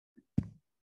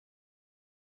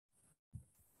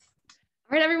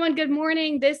All right, everyone, good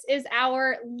morning. This is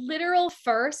our literal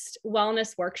first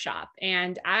wellness workshop,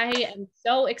 and I am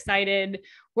so excited.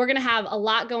 We're going to have a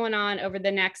lot going on over the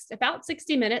next about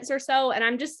 60 minutes or so, and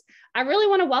I really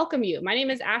want to welcome you. My name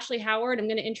is Ashley Howard. I'm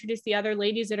going to introduce the other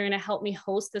ladies that are going to help me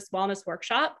host this wellness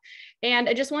workshop, and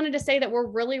I just wanted to say that we're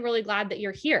really, really glad that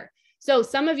you're here. So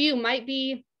some of you might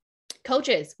be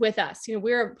coaches with us.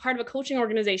 We're part of a coaching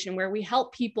organization where we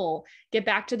help people get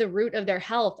back to the root of their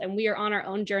health, and we are on our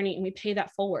own journey and we pay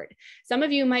that forward. Some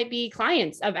of you might be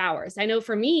clients of ours. I know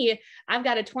for me, I've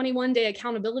got a 21-day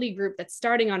accountability group that's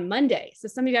starting on Monday. So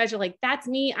some of you guys are like, that's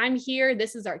me, I'm here.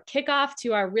 This is our kickoff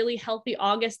to our really healthy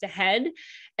August ahead.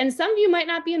 And some of you might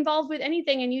not be involved with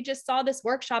anything and you just saw this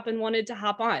workshop and wanted to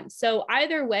hop on. So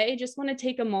either way, just want to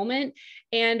take a moment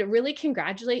and really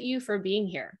congratulate you for being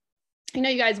here.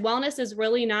 You guys, wellness is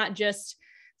really not just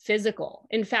physical.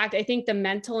 In fact, I think the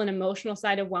mental and emotional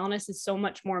side of wellness is so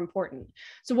much more important.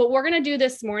 So what we're going to do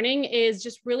this morning is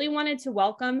just really wanted to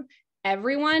welcome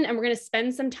everyone, and we're going to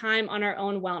spend some time on our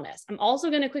own wellness. I'm also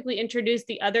going to quickly introduce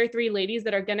the other three ladies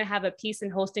that are going to have a piece in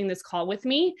hosting this call with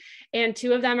me. And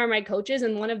two of them are my coaches,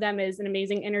 and one of them is an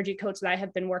amazing energy coach that I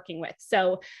have been working with.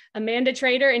 So Amanda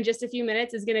Trader in just a few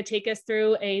minutes is going to take us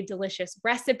through a delicious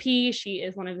recipe. She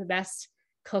is one of the best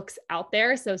cooks out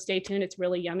there, so stay tuned. It's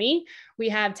really yummy. We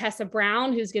have Tessa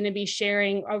Brown, who's going to be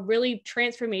sharing a really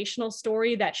transformational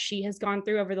story that she has gone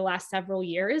through over the last several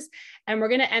years. And we're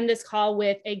going to end this call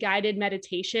with a guided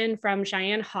meditation from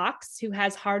Cheyenne Hawks, who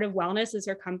has Heart of Wellness as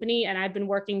her company. And I've been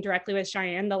working directly with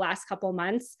Cheyenne the last couple of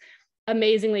months.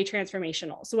 Amazingly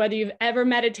transformational. So whether you've ever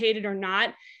meditated or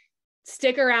not,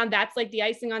 stick around. That's like the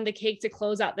icing on the cake to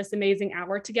close out this amazing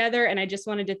hour together. And I just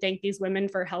wanted to thank these women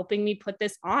for helping me put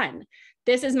this on.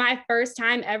 This is my first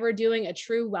time ever doing a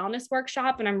true wellness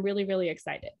workshop, and I'm really, really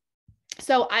excited.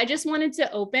 So I just wanted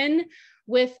to open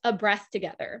with a breath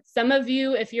together. Some of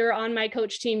you, if you're on my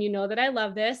coach team, you know that I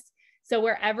love this. So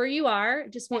wherever you are,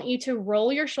 just want you to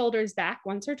roll your shoulders back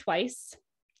once or twice.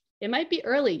 It might be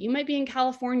early. You might be in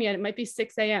California. It might be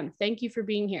 6 a.m. Thank you for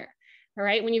being here. All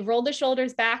right, when you've rolled the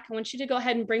shoulders back, I want you to go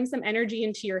ahead and bring some energy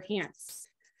into your hands.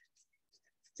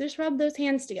 Just rub those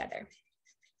hands together,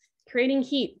 creating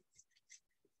heat.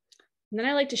 And then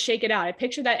I like to shake it out. I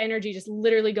picture that energy just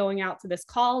literally going out to this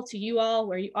call, to you all,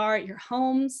 where you are at your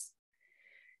homes.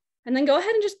 And then go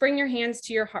ahead and just bring your hands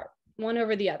to your heart, one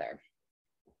over the other.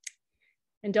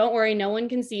 And don't worry, no one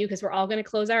can see you because we're all going to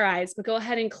close our eyes, but go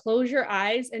ahead and close your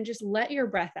eyes and just let your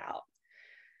breath out.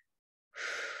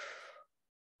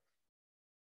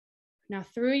 Now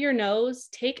through your nose,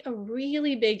 take a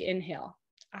really big inhale,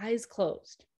 eyes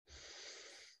closed.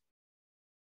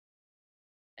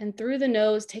 And through the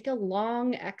nose, take a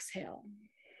long exhale.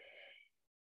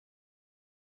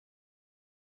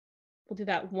 We'll do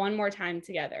that one more time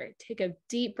together. Take a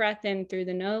deep breath in through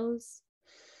the nose.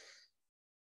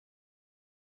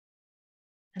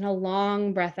 And a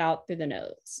long breath out through the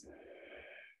nose.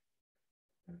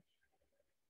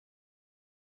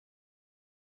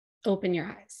 Open your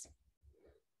eyes.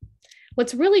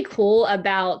 What's really cool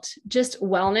about just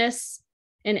wellness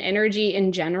and energy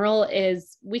in general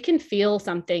is we can feel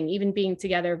something even being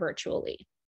together virtually,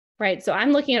 right? So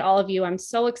I'm looking at all of you. I'm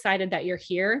so excited that you're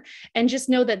here, and just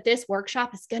know that this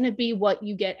workshop is going to be what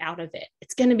you get out of it.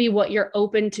 It's going to be what you're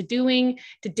open to doing,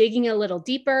 to digging a little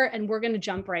deeper, and we're going to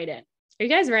jump right in. Are you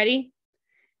guys ready?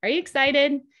 Are you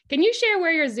excited? Can you share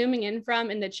where you're zooming in from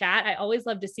in the chat? I always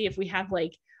love to see if we have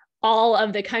like all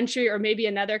of the country or maybe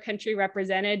another country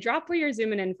represented. Drop where you're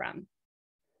zooming in from.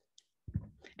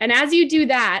 And as you do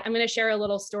that, I'm going to share a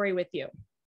little story with you.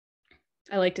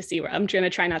 I like to see where I'm going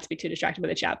to try not to be too distracted by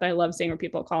the chat, but I love seeing where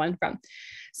people call in from.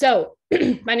 So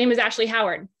my name is Ashley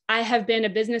Howard. I have been a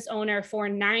business owner for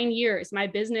 9 years. My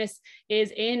business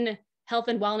is in health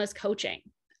and wellness coaching.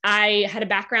 I had a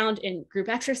background in group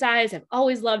exercise. I've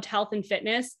always loved health and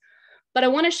fitness. But I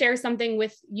want to share something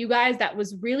with you guys that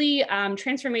was really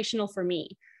transformational for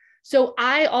me. So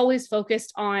I always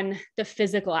focused on the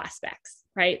physical aspects,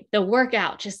 right? The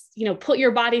workout, just, put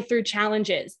your body through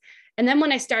challenges. And then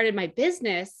when I started my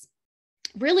business,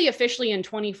 really officially in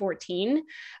 2014,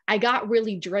 I got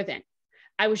really driven.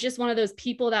 I was just one of those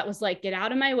people that was like, get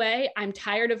out of my way. I'm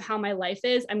tired of how my life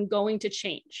is. I'm going to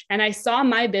change. And I saw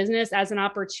my business as an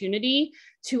opportunity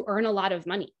to earn a lot of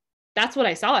money. That's what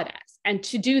I saw it as. And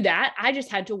to do that, I just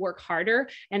had to work harder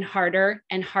and harder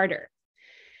and harder.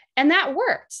 And that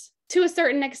worked to a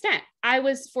certain extent. I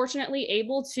was fortunately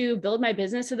able to build my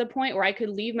business to the point where I could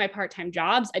leave my part-time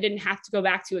jobs. I didn't have to go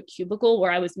back to a cubicle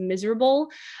where I was miserable.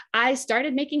 I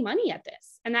started making money at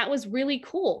this. And that was really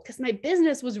cool because my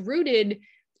business was rooted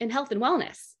in health and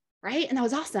wellness, right? And that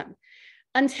was awesome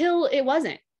until it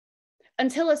wasn't.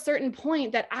 until a certain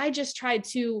point that I just tried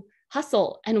to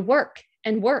hustle and work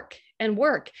and work and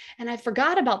work. And I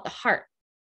forgot about the heart.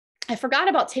 I forgot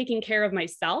about taking care of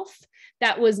myself.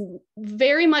 That was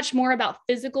very much more about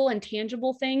physical and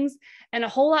tangible things and a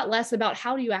whole lot less about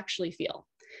how do you actually feel.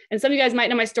 And some of you guys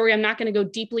might know my story. I'm not going to go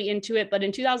deeply into it, but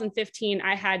in 2015,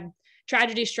 I had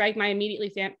tragedy strike my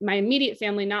immediate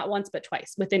family, not once, but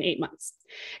twice within 8 months.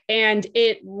 And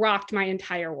it rocked my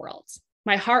entire world.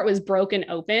 My heart was broken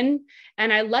open,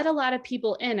 and I let a lot of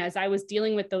people in as I was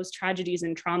dealing with those tragedies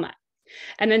and trauma.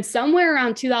 And then somewhere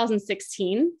around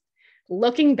 2016,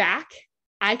 looking back,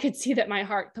 I could see that my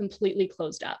heart completely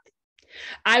closed up.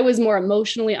 I was more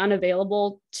emotionally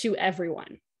unavailable to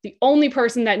everyone. The only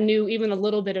person that knew even a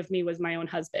little bit of me was my own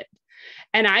husband.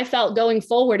 And I felt going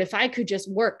forward, if I could just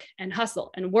work and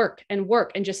hustle and work and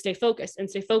work and just stay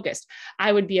focused,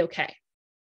 I would be okay.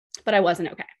 But I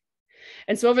wasn't okay.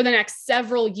 And so over the next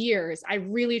several years, I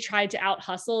really tried to out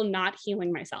hustle, not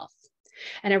healing myself.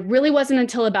 And it really wasn't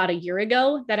until about a year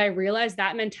ago that I realized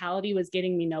that mentality was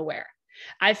getting me nowhere.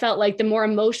 I felt like the more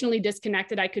emotionally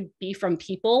disconnected I could be from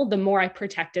people, the more I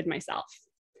protected myself.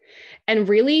 And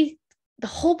really, the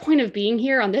whole point of being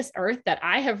here on this earth that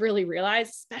I have really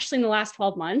realized, especially in the last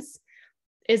 12 months,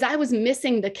 is I was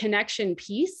missing the connection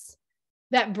piece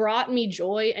that brought me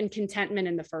joy and contentment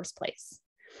in the first place.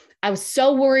 I was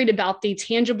so worried about the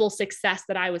tangible success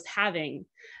that I was having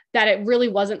that it really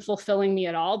wasn't fulfilling me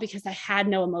at all because I had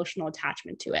no emotional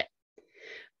attachment to it.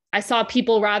 I saw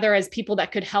people rather as people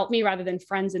that could help me rather than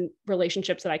friends and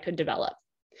relationships that I could develop.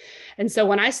 And so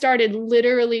when I started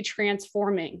literally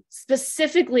transforming,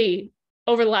 specifically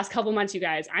over the last couple of months, you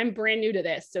guys, I'm brand new to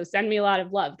this, so send me a lot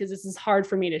of love because this is hard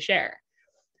for me to share.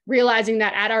 Realizing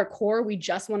that at our core, we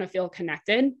just want to feel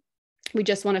connected. We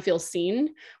just want to feel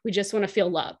seen. We just want to feel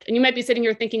loved. And you might be sitting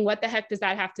here thinking, what the heck does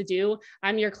that have to do?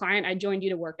 I'm your client. I joined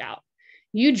you to work out.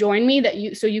 You joined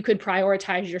me so you could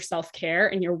prioritize your self-care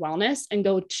and your wellness and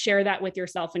go share that with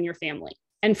yourself and your family.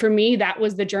 And for me, that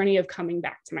was the journey of coming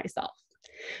back to myself.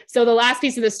 So the last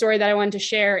piece of the story that I wanted to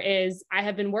share is I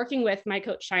have been working with my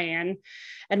coach, Cheyenne,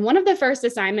 and one of the first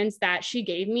assignments that she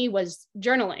gave me was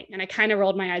journaling. And I kind of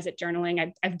rolled my eyes at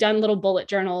journaling. I've done little bullet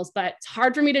journals, but it's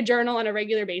hard for me to journal on a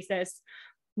regular basis.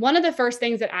 One of the first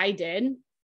things that I did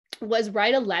was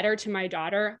write a letter to my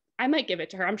daughter. I might give it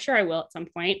to her. I'm sure I will at some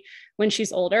point when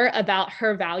she's older, about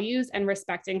her values and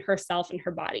respecting herself and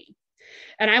her body.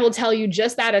 And I will tell you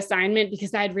just that assignment,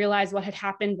 because I had realized what had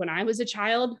happened when I was a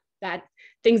child, that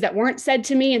things that weren't said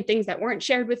to me and things that weren't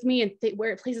shared with me and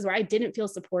places where I didn't feel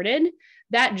supported,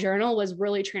 that journal was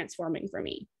really transforming for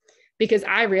me, because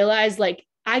I realized, like,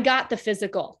 I got the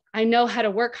physical. I know how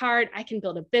to work hard. I can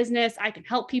build a business. I can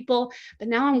help people. But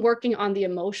now I'm working on the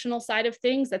emotional side of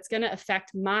things that's going to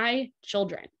affect my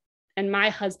children and my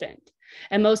husband,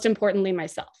 and most importantly,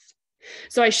 myself.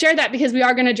 So I share that because we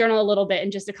are going to journal a little bit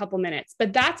in just a couple minutes.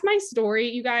 But that's my story,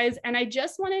 you guys. And I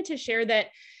just wanted to share that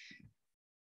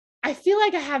I feel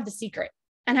like I have the secret,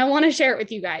 and I want to share it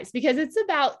with you guys because it's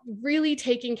about really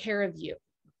taking care of you.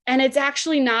 And it's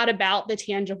actually not about the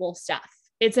tangible stuff.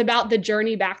 It's about the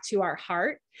journey back to our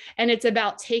heart. And it's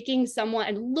about taking someone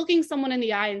and looking someone in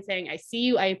the eye and saying, I see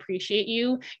you, I appreciate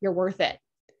you, you're worth it.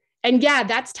 And yeah,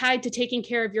 that's tied to taking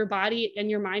care of your body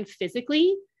and your mind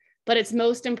physically, but it's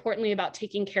most importantly about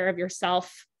taking care of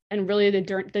yourself and really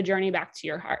the journey back to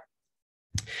your heart.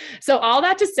 So all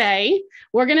that to say,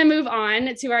 we're going to move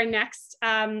on to our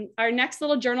next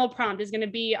little journal prompt is going to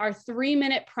be our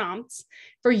 3-minute prompt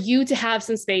for you to have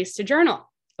some space to journal.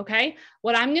 Okay.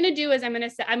 What I'm going to do is I'm going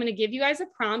to give you guys a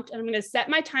prompt, and I'm going to set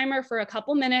my timer for a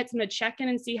couple minutes. I'm going to check in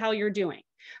and see how you're doing.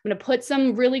 I'm going to put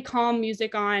some really calm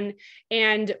music on,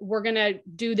 and we're going to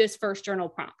do this first journal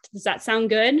prompt. Does that sound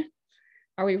good?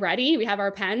 Are we ready? We have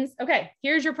our pens. Okay.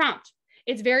 Here's your prompt.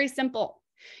 It's very simple.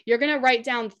 You're going to write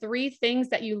down 3 things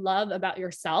that you love about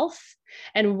yourself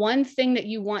and 1 thing that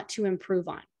you want to improve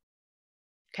on.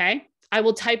 Okay. I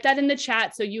will type that in the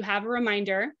chat so you have a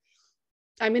reminder.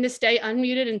 I'm going to stay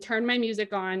unmuted and turn my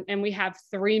music on, and we have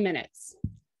 3 minutes.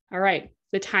 All right.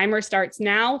 The timer starts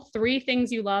now. 3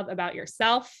 things you love about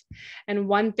yourself and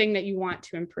 1 thing that you want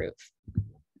to improve.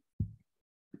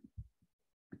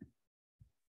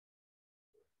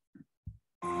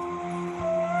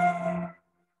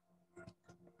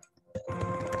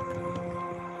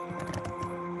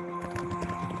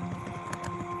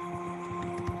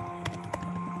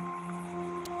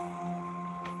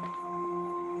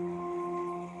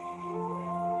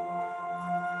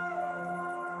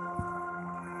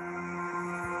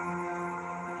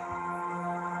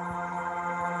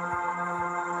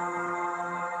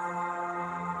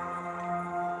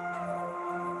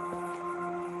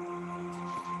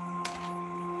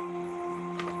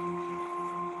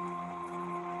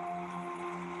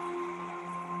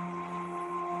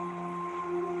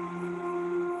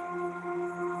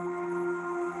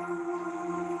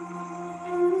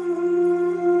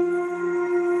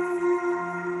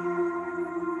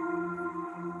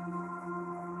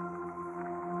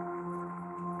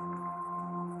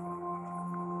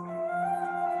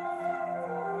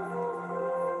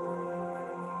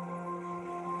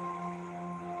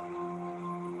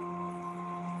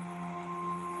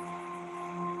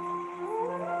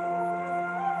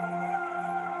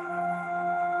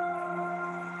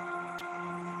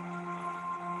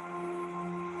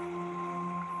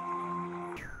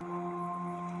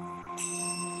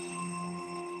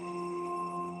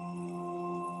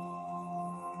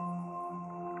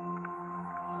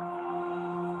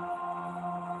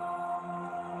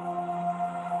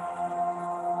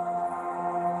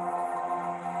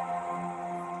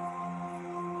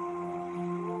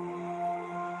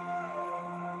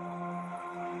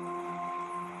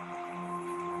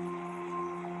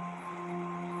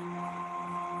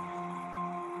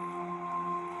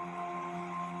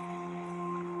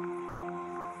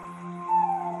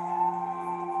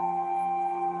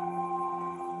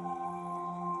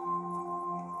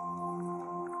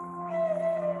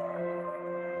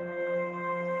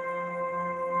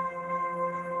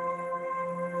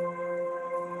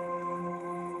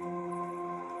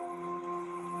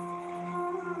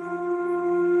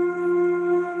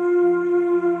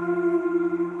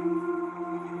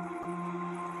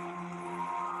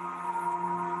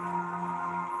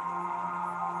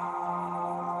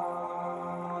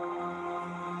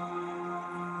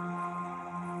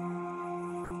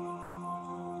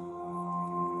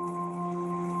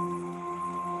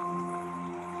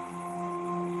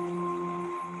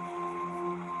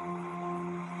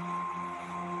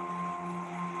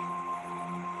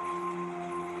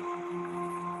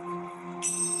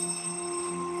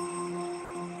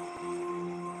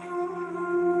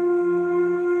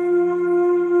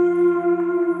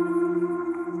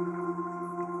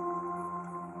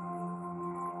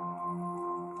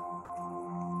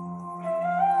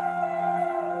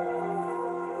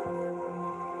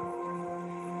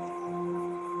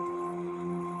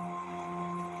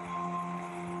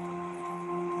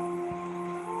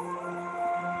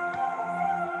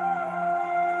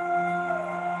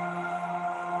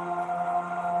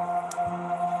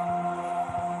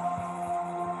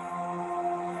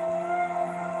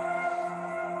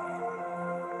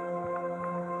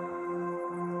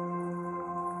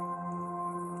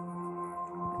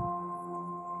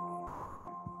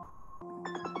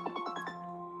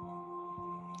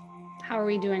 How are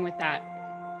we doing with that?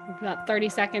 About 30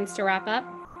 seconds to wrap up.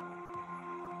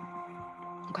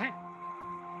 Okay.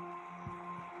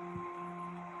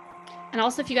 And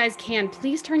also, if you guys can,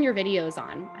 please turn your videos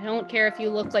on. I don't care if you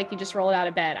look like you just rolled out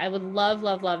of bed. I would love,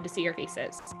 love, love to see your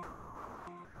faces.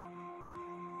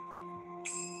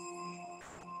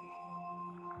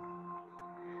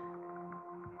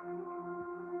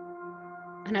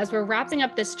 And as we're wrapping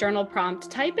up this journal prompt,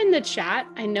 type in the chat.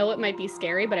 I know it might be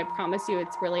scary, but I promise you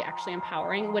it's really actually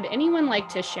empowering. Would anyone like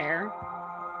to share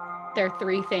their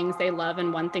 3 things they love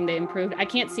and 1 thing they improved? I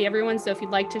can't see everyone, so if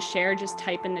you'd like to share, just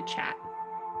type in the chat.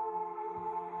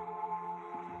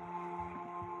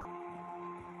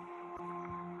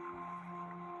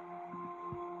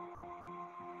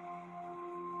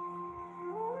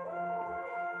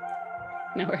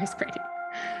 No worries, Brady.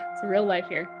 It's real life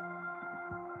here.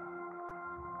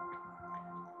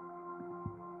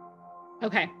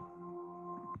 Okay.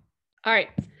 All right.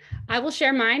 I will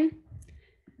share mine.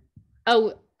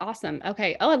 Oh, awesome.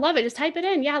 Okay. Oh, I love it. Just type it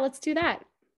in. Yeah, let's do that.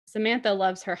 Samantha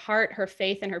loves her heart, her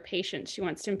faith, and her patience. She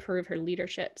wants to improve her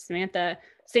leadership.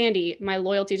 Sandy, my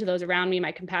loyalty to those around me,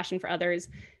 my compassion for others,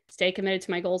 stay committed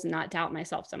to my goals and not doubt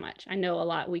myself so much. I know a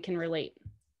lot we can relate.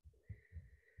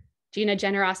 Gina,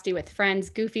 generosity with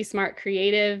friends, goofy, smart,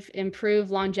 creative,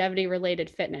 improve longevity related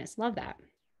fitness. Love that.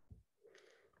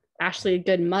 Ashley, a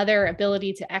good mother,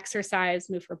 ability to exercise,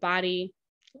 move her body.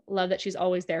 Love that she's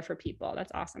always there for people.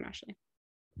 That's awesome, Ashley.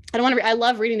 I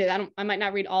love reading it. I might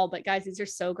not read all, but guys, these are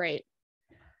so great.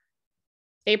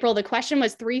 April, the question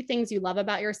was 3 things you love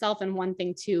about yourself and 1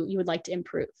 thing too you would like to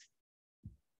improve.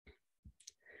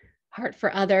 Heart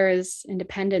for others,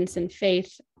 independence and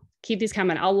faith. Keep these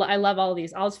coming. I love all of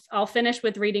these. I'll finish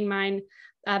with reading mine.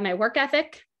 My work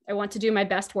ethic. I want to do my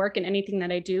best work in anything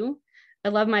that I do. I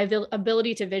love my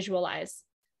ability to visualize.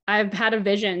 I've had a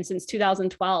vision since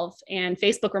 2012, and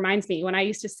Facebook reminds me when I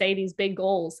used to say these big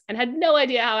goals and had no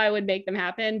idea how I would make them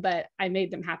happen, but I made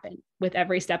them happen with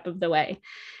every step of the way.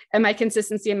 And my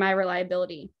consistency and my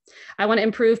reliability. I want to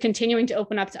improve continuing to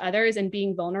open up to others and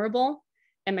being vulnerable,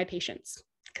 and my patience,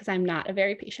 because I'm not a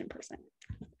very patient person.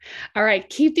 All right,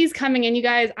 keep these coming in, you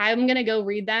guys. I'm going to go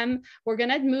read them. We're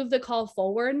going to move the call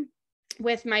forward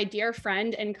with my dear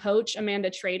friend and coach, Amanda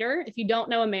Trader. If you don't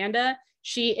know Amanda,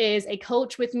 she is a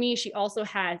coach with me. She also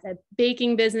has a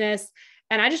baking business.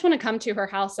 And I just want to come to her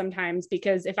house sometimes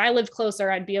because if I lived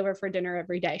closer, I'd be over for dinner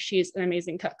every day. She's an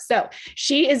amazing cook. So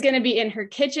she is going to be in her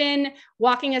kitchen,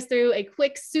 walking us through a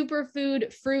quick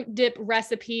superfood fruit dip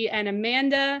recipe. And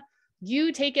Amanda,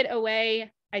 you take it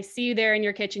away. I see you there in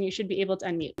your kitchen. You should be able to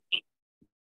unmute.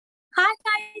 Hi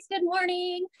guys, good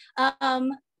morning.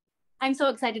 I'm so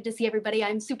excited to see everybody.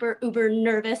 I'm super uber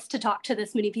nervous to talk to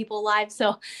this many people live.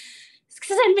 So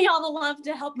send me all the love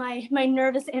to help my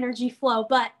nervous energy flow.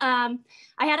 But I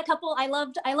had a couple. I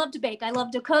love to bake. I love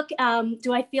to cook.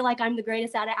 Do I feel like I'm the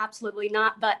greatest at it? Absolutely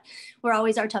not. But we're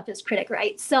always our toughest critic,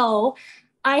 right? So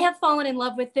I have fallen in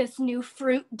love with this new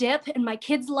fruit dip, and my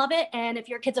kids love it. And if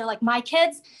your kids are like my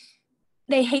kids,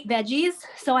 they hate veggies.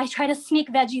 So I try to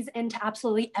sneak veggies into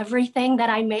absolutely everything that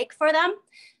I make for them.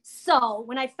 So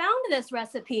when I found this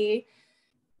recipe,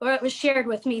 or it was shared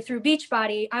with me through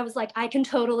Beachbody, I was like, I can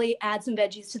totally add some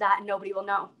veggies to that and nobody will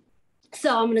know.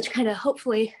 So I'm going to kind of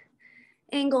hopefully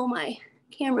angle my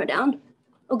camera down.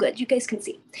 Oh, good. You guys can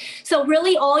see. So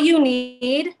really all you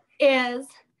need is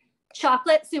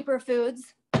chocolate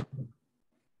superfoods,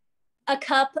 a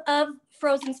cup of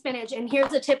frozen spinach. And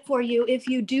here's a tip for you. If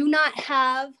you do not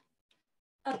have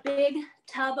a big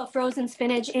tub of frozen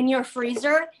spinach in your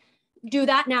freezer, do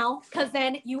that now, because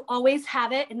then you always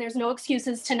have it and there's no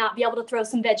excuses to not be able to throw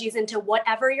some veggies into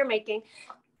whatever you're making.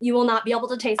 You will not be able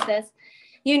to taste this.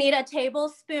 You need a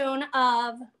tablespoon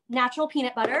of natural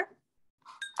peanut butter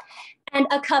and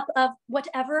a cup of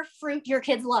whatever fruit your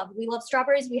kids love. We love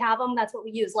strawberries. We have them. That's what we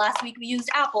use. Last week we used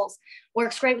apples.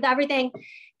 Works great with everything.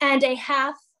 And a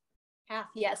half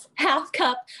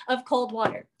cup of cold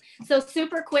water. So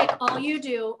super quick, all you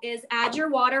do is add your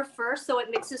water first so it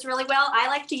mixes really well. I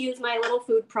like to use my little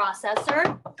food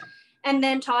processor and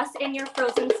then toss in your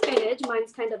frozen spinach.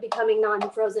 Mine's kind of becoming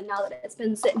non-frozen now that it's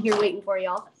been sitting here waiting for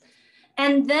y'all.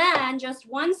 And then just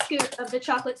 1 scoop of the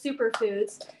chocolate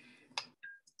superfoods.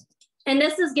 And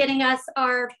this is getting us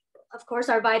of course,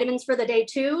 our vitamins for the day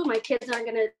too. My kids aren't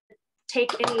gonna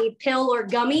take any pill or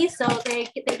gummy, so they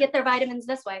get their vitamins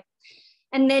this way.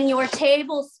 And then your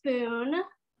tablespoon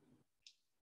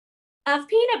of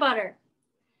peanut butter.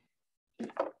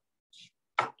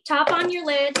 Top on your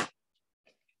lid.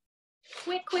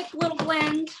 Quick little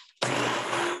blend.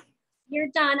 You're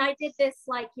done. I did this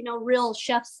like, real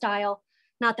chef style.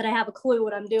 Not that I have a clue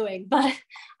what I'm doing, but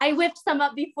I whipped some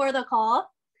up before the call.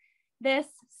 This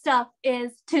stuff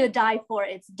is to die for.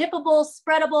 It's dippable,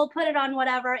 spreadable, put it on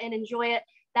whatever and enjoy it.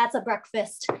 That's a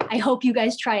breakfast. I hope you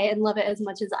guys try it and love it as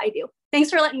much as I do.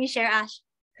 Thanks for letting me share, Ash.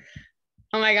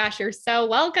 Oh my gosh, you're so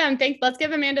welcome. Thanks. Let's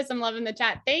give Amanda some love in the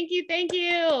chat. Thank you. Thank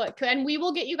you. And we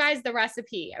will get you guys the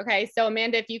recipe. Okay. So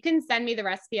Amanda, if you can send me the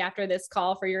recipe after this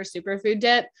call for your superfood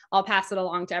dip, I'll pass it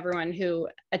along to everyone who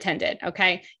attended.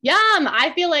 Okay. Yum.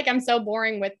 I feel like I'm so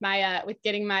boring with my, with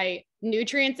getting my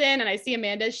nutrients in. And I see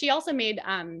Amanda, she also made,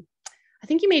 I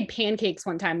think you made pancakes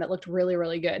one time that looked really,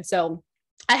 really good. So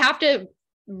I have to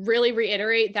really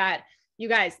reiterate that, you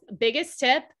guys, biggest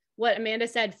tip, what Amanda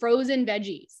said, frozen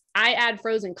veggies. I add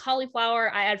frozen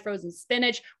cauliflower. I add frozen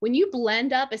spinach. When you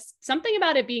blend up, something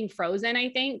about it being frozen, I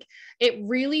think it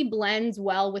really blends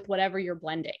well with whatever you're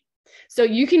blending. So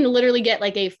you can literally get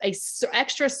like a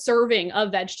extra serving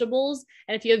of vegetables.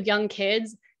 And if you have young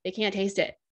kids, they can't taste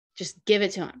it. Just give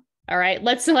it to them. All right,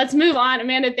 let's move on.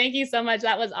 Amanda, thank you so much.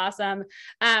 That was awesome.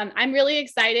 I'm really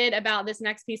excited about this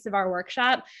next piece of our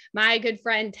workshop. My good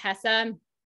friend, Tessa,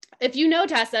 if you know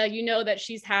Tessa, you know that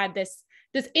she's had this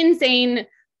insane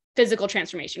physical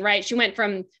transformation, right? She went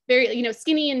from very,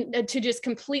 skinny and to just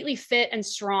completely fit and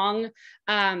strong.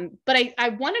 But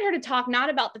I wanted her to talk not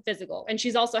about the physical, and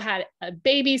she's also had a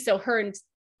baby. So her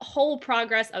whole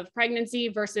progress of pregnancy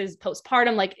versus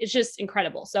postpartum, like it's just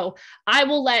incredible. So I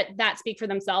will let that speak for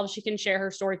themselves. She can share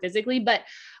her story physically, but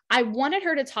I wanted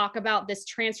her to talk about this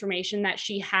transformation that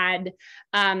she had,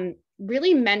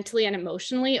 really mentally and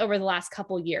emotionally over the last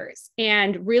couple years,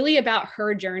 and really about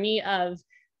her journey of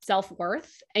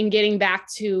self-worth and getting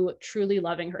back to truly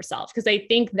loving herself. Because I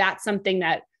think that's something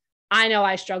that I know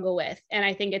I struggle with. And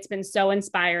I think it's been so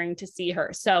inspiring to see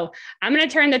her. So I'm going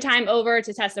to turn the time over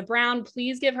to Tessa Brown.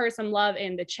 Please give her some love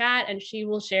in the chat and she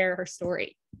will share her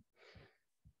story.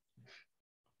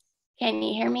 Can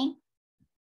you hear me?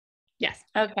 Yes.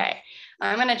 Okay.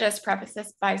 I'm going to just preface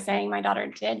this by saying my daughter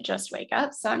did just wake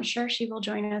up, so I'm sure she will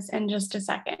join us in just a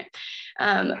second.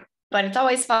 But it's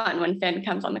always fun when Finn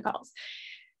comes on the calls.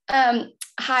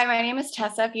 Hi, my name is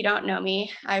Tessa. If you don't know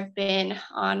me, I've been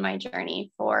on my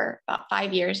journey for about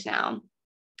 5 years now.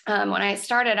 When I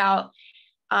started out,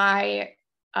 I'm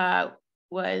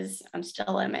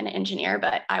still am an engineer,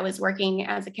 but I was working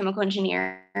as a chemical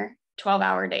engineer,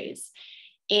 12-hour days.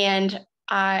 And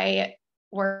I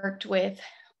worked with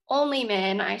only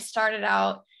men. I started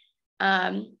out,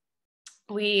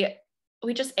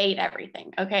 we just ate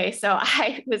everything. Okay. So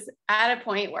I was at a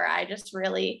point where I just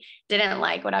really didn't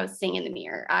like what I was seeing in the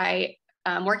mirror.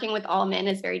 Working with all men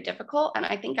is very difficult. And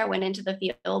I think I went into the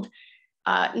field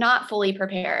not fully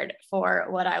prepared for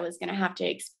what I was going to have to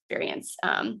experience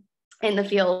in the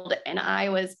field. And I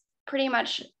was pretty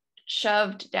much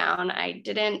shoved down. I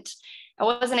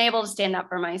wasn't able to stand up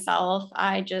for myself.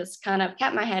 I just kind of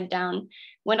kept my head down,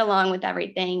 went along with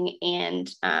everything. And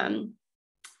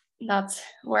that's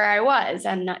where I was.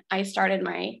 And I started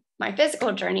my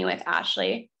physical journey with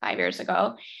Ashley 5 years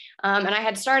ago. And I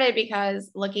had started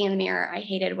because looking in the mirror, I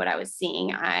hated what I was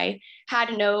seeing. I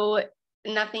had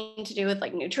nothing to do with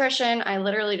like nutrition. I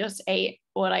literally just ate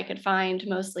what I could find.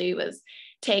 Mostly was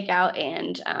takeout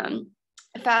and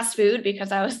fast food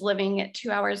because I was living 2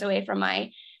 hours away from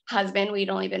my husband. We'd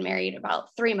only been married about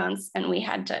 3 months and we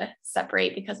had to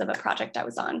separate because of a project I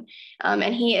was on.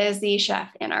 And he is the chef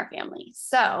in our family.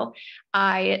 So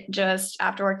I just,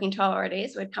 after working 12-hour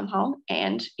days, would come home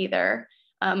and either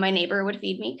my neighbor would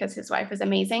feed me because his wife was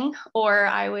amazing, or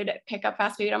I would pick up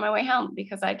fast food on my way home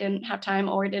because I didn't have time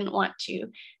or didn't want to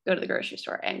go to the grocery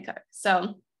store and cook.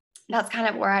 So that's kind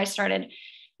of where I started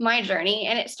my journey.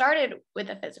 And it started with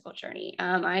a physical journey.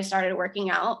 I started working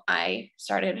out. I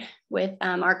started with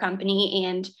our company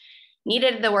and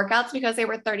needed the workouts because they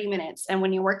were 30 minutes. And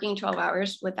when you're working 12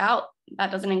 hours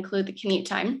that doesn't include the commute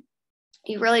time,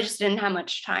 you really just didn't have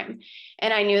much time.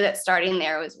 And I knew that starting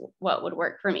there was what would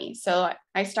work for me. So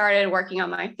I started working on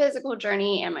my physical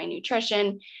journey and my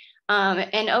nutrition.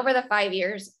 And over the 5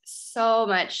 years, so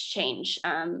much changed.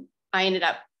 I ended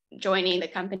up joining the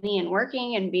company and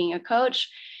working and being a coach.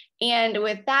 And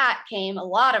with that came a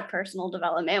lot of personal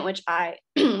development, which I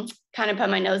kind of put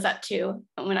my nose up to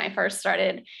when I first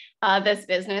started this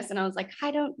business. And I was like,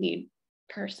 I don't need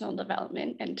personal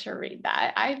development and to read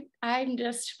that. I'm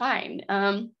just fine.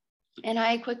 And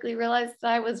I quickly realized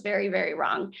that I was very, very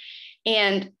wrong.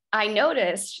 And I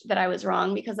noticed that I was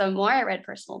wrong because the more I read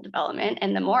personal development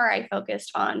and the more I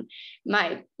focused on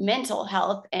my mental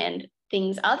health and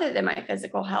things other than my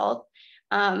physical health,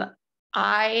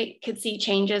 I could see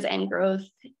changes and growth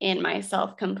in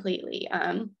myself completely.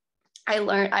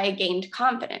 I gained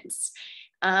confidence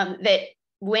that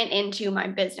went into my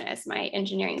business, my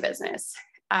engineering business.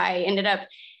 I ended up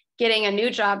getting a new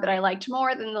job that I liked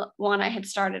more than the one I had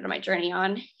started on my journey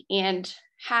on, and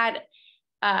had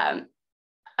a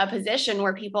position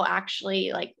where people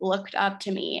actually like looked up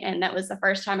to me. And that was the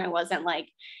first time I wasn't like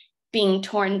being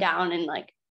torn down and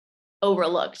like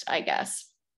overlooked, I guess.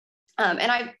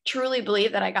 And I truly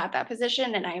believe that I got that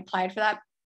position and I applied for that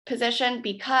position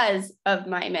because of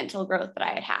my mental growth that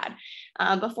I had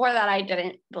had. Before that, I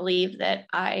didn't believe that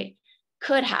I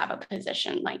could have a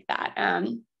position like that.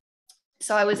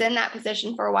 So I was in that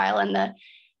position for a while, and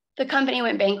the company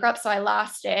went bankrupt, so I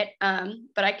lost it.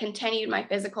 But I continued my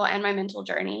physical and my mental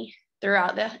journey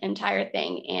throughout the entire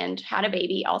thing, and had a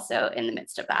baby also in the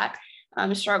midst of that.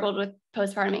 Struggled with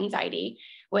postpartum anxiety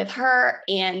with her,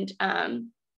 and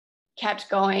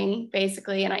kept going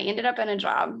basically. And I ended up in a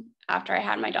job after I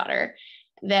had my daughter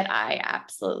that I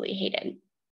absolutely hated.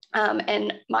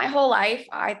 And my whole life,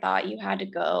 I thought you had to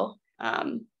go,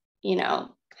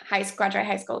 graduate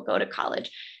high school, go to college,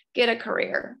 get a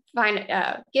career,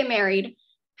 get married,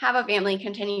 have a family,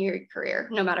 continue your career,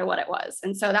 no matter what it was.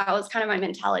 And so that was kind of my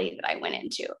mentality that I went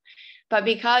into. But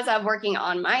because of working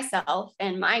on myself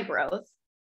and my growth,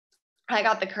 I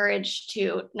got the courage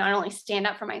to not only stand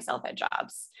up for myself at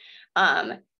jobs,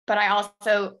 but I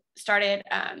also started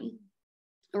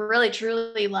really,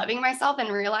 truly loving myself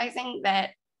and realizing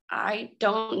that I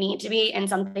don't need to be in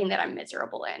something that I'm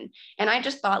miserable in. And I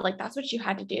just thought like, that's what you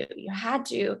had to do. You had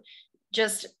to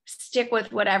just stick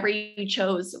with whatever you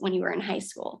chose when you were in high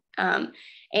school. And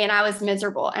I was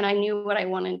miserable, and I knew what I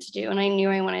wanted to do. And I knew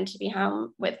I wanted to be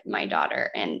home with my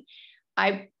daughter. And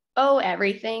I owe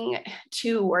everything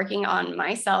to working on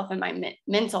myself and my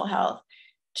mental health,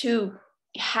 to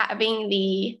having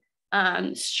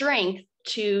the strength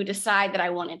to decide that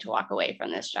I wanted to walk away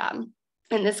from this job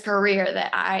and this career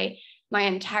that my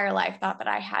entire life thought that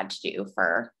I had to do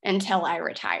until I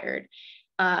retired.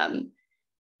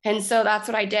 And so that's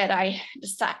what I did. I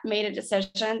just made a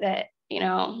decision that,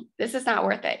 this is not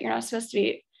worth it. You're not supposed to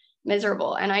be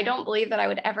miserable. And I don't believe that I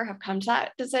would ever have come to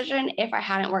that decision if I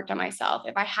hadn't worked on myself,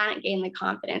 if I hadn't gained the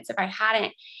confidence, if I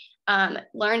hadn't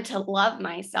learned to love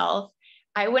myself.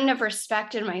 I wouldn't have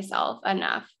respected myself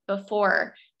enough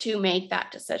before to make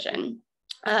that decision.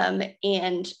 And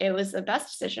it was the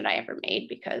best decision I ever made,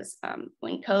 because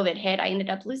when COVID hit, I ended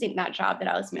up losing that job that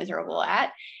I was miserable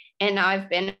at. And now I've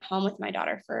been home with my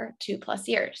daughter for 2+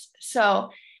 years. So,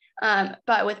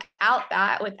 but without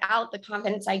the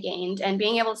confidence I gained and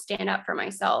being able to stand up for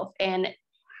myself and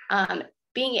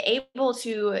being able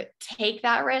to take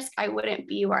that risk, I wouldn't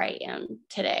be where I am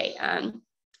today.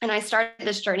 And I started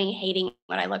this journey hating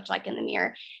what I looked like in the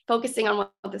mirror, focusing on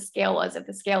what the scale was. If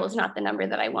the scale was not the number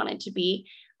that I wanted to be,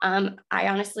 I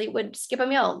honestly would skip a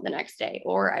meal the next day,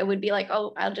 or I would be like,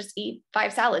 oh, I'll just eat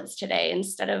 5 salads today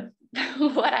instead of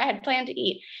what I had planned to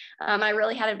eat. I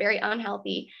really had a very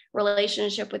unhealthy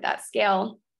relationship with that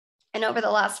scale. And over the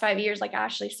last 5 years, like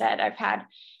Ashley said,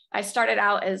 I started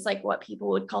out as like what people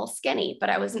would call skinny,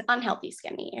 but I was an unhealthy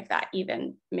skinny, if that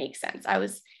even makes sense. I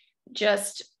was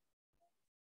just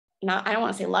I don't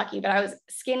want to say lucky, but I was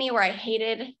skinny where I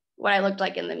hated what I looked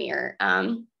like in the mirror.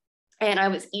 And I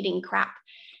was eating crap.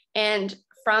 And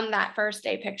from that first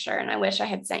day picture, and I wish I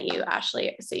had sent you,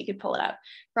 Ashley, so you could pull it up.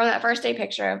 From that first day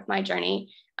picture of my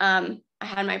journey, I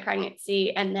had my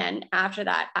pregnancy. And then after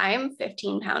that, I'm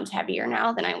 15 pounds heavier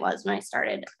now than I was when I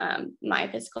started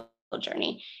my physical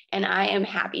journey. And I am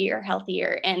happier,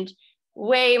 healthier, and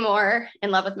way more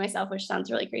in love with myself, which sounds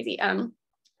really crazy.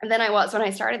 Than I was when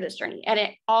I started this journey. And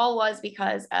it all was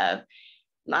because of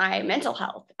my mental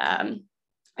health.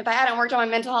 If I hadn't worked on my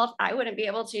mental health, I wouldn't be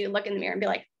able to look in the mirror and be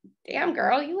like, damn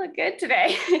girl, you look good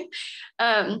today.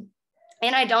 And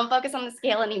I don't focus on the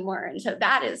scale anymore. And so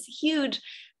that is huge.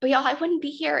 But y'all, I wouldn't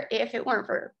be here if it weren't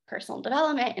for personal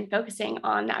development and focusing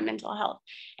on that mental health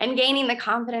and gaining the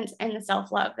confidence and the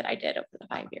self-love that I did over the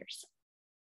 5 years.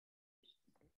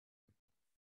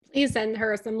 Please send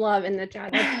her some love in the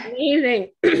chat. That's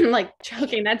amazing. Like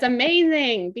joking. That's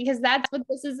amazing, because that's what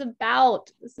this is about.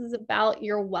 This is about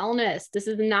your wellness. This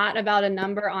is not about a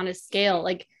number on a scale.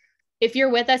 Like if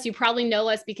you're with us, you probably know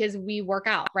us because we work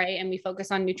out, right? And we focus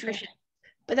on nutrition,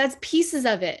 but that's pieces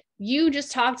of it. You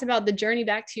just talked about the journey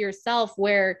back to yourself,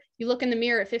 where you look in the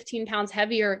mirror at 15 pounds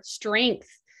heavier, strength,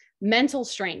 mental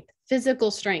strength,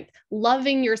 physical strength,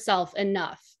 loving yourself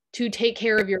enough to take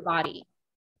care of your body.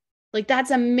 Like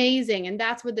that's amazing. And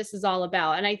that's what this is all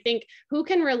about. And I think who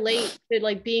can relate to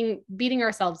like beating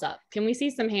ourselves up? Can we see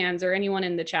some hands, or anyone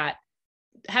in the chat?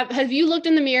 Have you looked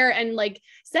in the mirror and like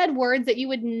said words that you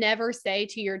would never say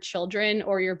to your children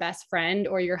or your best friend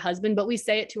or your husband, but we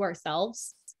say it to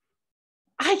ourselves?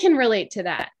 I can relate to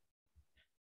that.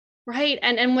 Right.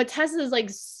 And what Tessa is like,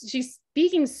 she's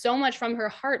speaking so much from her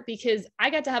heart, because I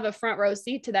got to have a front row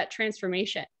seat to that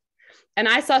transformation. And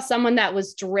I saw someone that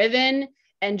was driven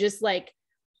and just like,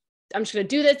 I'm just going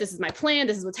to do this. This is my plan.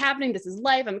 This is what's happening. This is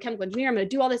life. I'm a chemical engineer. I'm going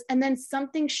to do all this. And then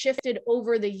something shifted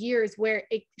over the years where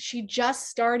she just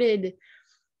started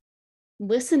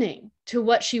listening to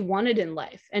what she wanted in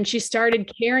life. And she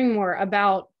started caring more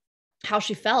about how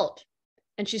she felt.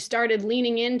 And she started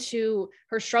leaning into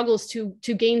her struggles to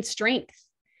gain strength.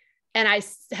 And I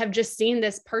have just seen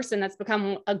this person that's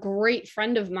become a great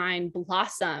friend of mine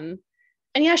blossom.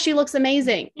 And yeah, she looks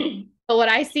amazing. But what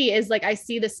I see is like, I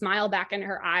see the smile back in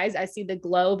her eyes. I see the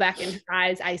glow back in her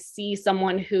eyes. I see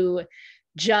someone who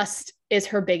just is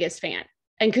her biggest fan.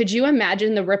 And could you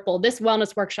imagine the ripple? This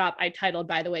wellness workshop I titled,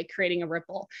 by the way, Creating a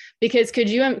Ripple, because can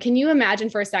you imagine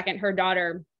for a second her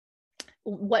daughter,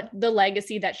 what the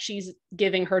legacy that she's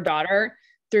giving her daughter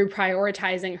through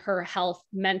prioritizing her health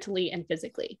mentally and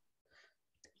physically.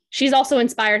 She's also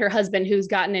inspired her husband, who's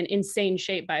gotten in insane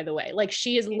shape, by the way. Like,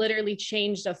 she has literally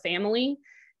changed a family.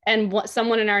 And what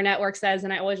someone in our network says,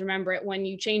 and I always remember it, when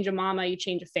you change a mama, you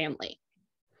change a family.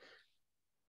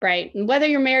 Right? And whether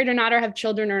you're married or not, or have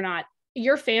children or not,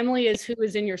 your family is who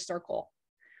is in your circle.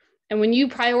 And when you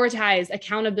prioritize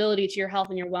accountability to your health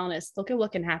and your wellness, look at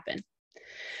what can happen.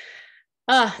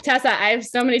 Tessa, I have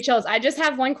so many chills. I just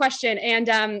have one question, and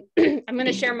I'm going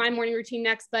to share my morning routine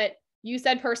next, but you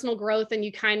said personal growth and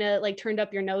you kind of like turned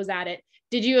up your nose at it.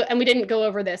 Did you, and we didn't go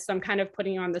over this, so I'm kind of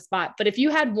putting you on the spot, but if you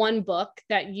had one book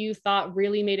that you thought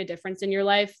really made a difference in your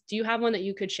life, do you have one that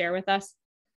you could share with us?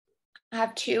 I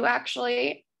have two,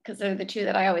 actually, because they're the two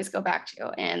that I always go back to,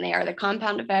 and they are The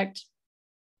Compound Effect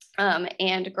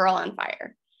and Girl on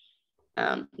Fire.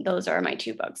 Those are my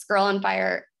two books. Girl on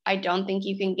Fire, I don't think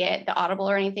you can get the Audible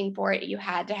or anything for it. You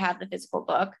had to have the physical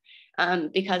book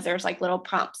because there's like little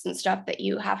prompts and stuff that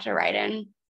you have to write in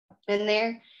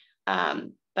there.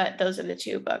 But those are the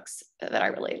two books that I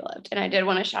really loved. And I did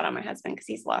want to shout out my husband because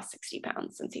he's lost 60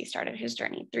 pounds since he started his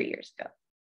journey 3 years ago.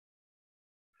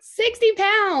 60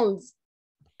 pounds.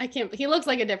 He looks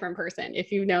like a different person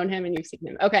if you've known him and you've seen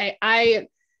him. Okay.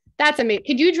 That's amazing.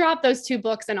 Could you drop those two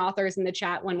books and authors in the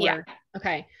chat when we're,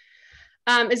 okay.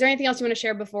 Is there anything else you want to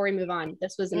share before we move on?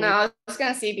 This was amazing. No, I was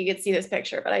going to see if you could see this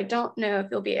picture, but I don't know if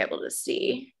you'll be able to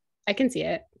see. I can see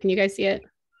it. Can you guys see it?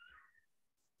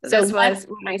 So this was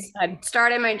when I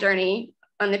started my journey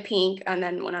on the pink, and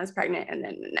then when I was pregnant, and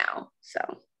then now. So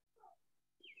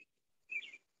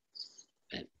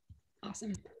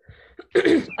awesome.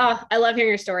 Oh, I love hearing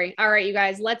your story. All right, you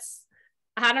guys,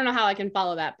 I don't know how I can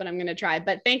follow that, but I'm going to try.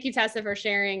 But thank you, Tessa, for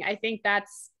sharing. I think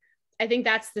that's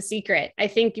the secret. I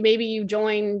think maybe you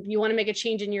want to make a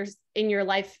change in your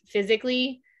life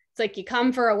physically. It's like you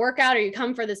come for a workout or you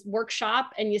come for this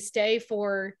workshop and you stay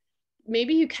for,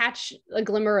 maybe you catch a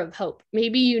glimmer of hope.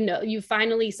 Maybe, you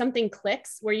finally, something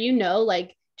clicks where,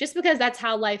 like, just because that's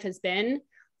how life has been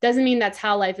doesn't mean that's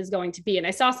how life is going to be. And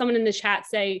I saw someone in the chat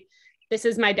say, this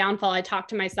is my downfall. I talk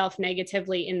to myself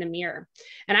negatively in the mirror.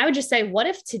 And I would just say, what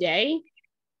if today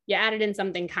you added in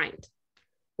something kind?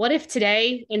 What if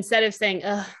today, instead of saying,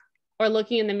 ugh, or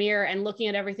looking in the mirror and looking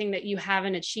at everything that you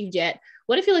haven't achieved yet,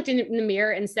 what if you looked in the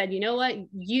mirror and said, you know what?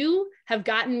 You have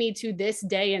gotten me to this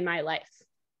day in my life.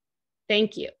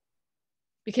 Thank you.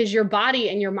 Because your body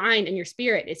and your mind and your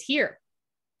spirit is here.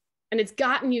 And it's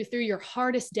gotten you through your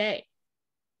hardest day.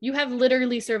 You have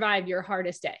literally survived your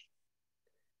hardest day.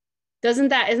 Isn't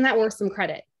that worth some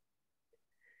credit?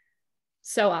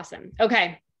 So awesome.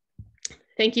 Okay.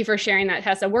 Thank you for sharing that,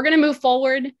 Tessa. We're going to move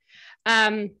forward.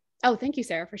 Thank you,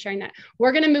 Sarah, for sharing that.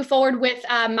 We're going to move forward with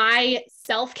my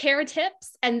self-care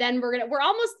tips, and then we're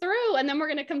almost through, and then we're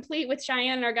going to complete with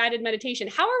Cheyenne and our guided meditation.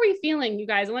 How are we feeling, you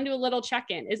guys? I want to do a little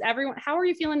check-in. How are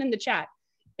you feeling in the chat?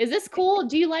 Is this cool?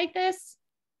 Do you like this?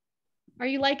 Are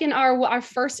you liking our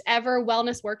first ever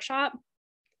wellness workshop?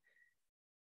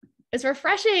 It's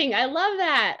refreshing. I love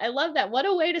that. What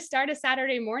a way to start a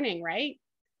Saturday morning, right?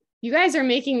 You guys are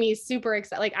making me super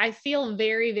excited. Like, I feel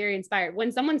very, very inspired.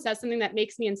 When someone says something that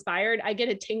makes me inspired, I get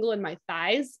a tingle in my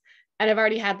thighs, and I've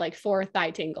already had like 4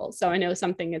 thigh tingles. So I know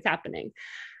something is happening.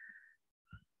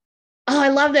 Oh, I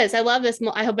love this. I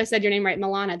hope I said your name right,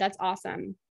 Milana. That's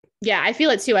awesome. Yeah, I feel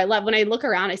it too. I love when I look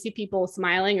around, I see people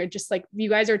smiling, or just like, you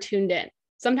guys are tuned in.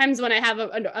 Sometimes when I have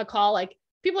a call, like,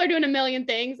 people are doing a million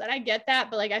things, and I get that,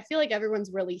 but like, I feel like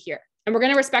everyone's really here. And we're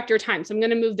going to respect your time. So I'm going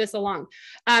to move this along.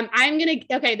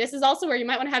 This is also where you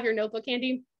might want to have your notebook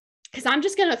handy, because I'm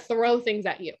just going to throw things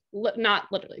at you. Not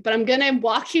literally, but I'm going to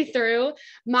walk you through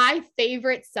my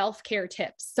favorite self-care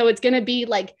tips. So it's going to be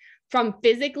like from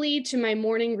physically to my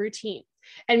morning routine.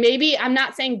 And maybe I'm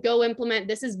not saying go implement,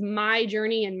 this is my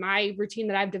journey and my routine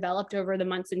that I've developed over the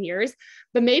months and years,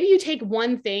 but maybe you take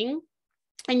one thing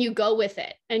and you go with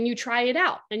it and you try it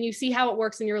out and you see how it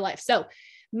works in your life. So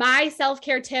my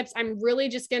self-care tips, I'm really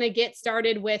just going to get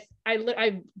started with,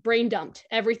 I brain dumped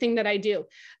everything that I do.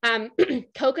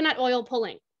 Coconut oil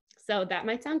pulling. So that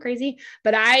might sound crazy,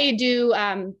 but I do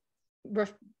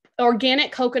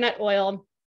organic coconut oil.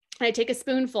 And I take a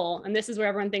spoonful, and this is where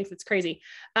everyone thinks it's crazy.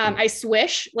 I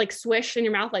swish in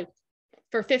your mouth, like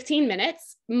for 15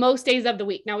 minutes, most days of the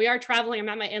week. Now we are traveling. I'm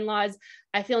at my in-laws.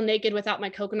 I feel naked without my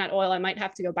coconut oil. I might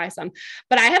have to go buy some,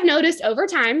 but I have noticed over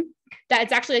time that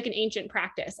it's actually like an ancient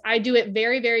practice. I do it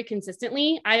very, very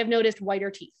consistently. I have noticed whiter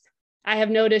teeth. I have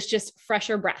noticed just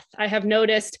fresher breath. I have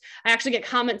noticed, I actually get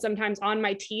comments sometimes on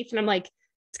my teeth and I'm like,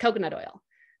 it's coconut oil.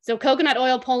 So coconut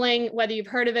oil pulling, whether you've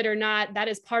heard of it or not, that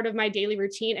is part of my daily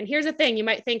routine. And here's the thing, you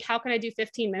might think, how can I do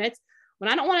 15 minutes?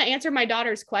 When I don't want to answer my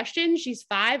daughter's question, she's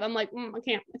 5. I'm like, I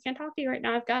can't talk to you right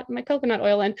now. I've got my coconut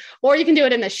oil in, or you can do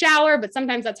it in the shower, but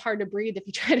sometimes that's hard to breathe if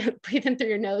you try to breathe in through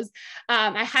your nose.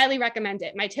 I highly recommend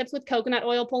it. My tips with coconut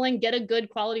oil pulling, get a good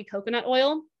quality coconut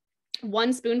oil,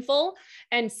 1 spoonful,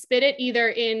 and spit it either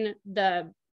in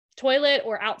the toilet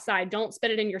or outside. Don't spit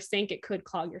it in your sink. It could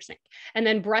clog your sink. And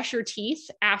then brush your teeth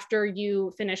after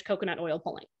you finish coconut oil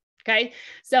pulling. Okay.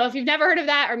 So if you've never heard of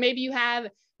that, or maybe you have,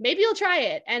 maybe you'll try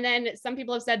it. And then some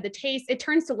people have said the taste, it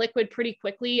turns to liquid pretty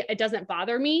quickly. It doesn't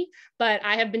bother me, but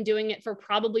I have been doing it for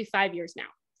probably 5 years now,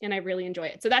 and I really enjoy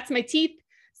it. So that's my teeth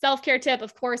self-care tip.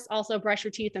 Of course, also brush your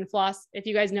teeth and floss. If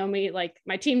you guys know me, like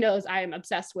my team knows, I am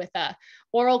obsessed with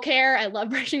oral care. I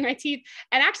love brushing my teeth.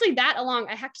 And actually that along,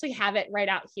 I actually have it right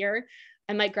out here.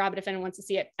 I might grab it if anyone wants to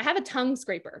see it. I have a tongue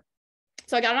scraper.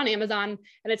 So I got it on Amazon,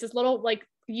 and it's this little like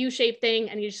U-shaped thing,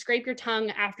 and you just scrape your tongue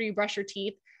after you brush your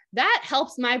teeth. That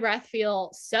helps my breath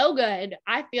feel so good.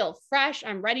 I feel fresh.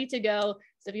 I'm ready to go.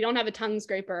 So if you don't have a tongue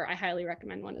scraper, I highly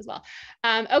recommend one as well.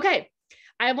 Okay.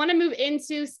 I want to move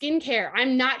into skincare.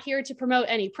 I'm not here to promote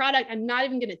any product. I'm not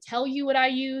even going to tell you what I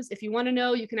use. If you want to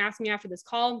know, you can ask me after this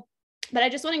call. But I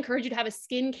just want to encourage you to have a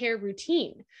skincare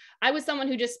routine. I was someone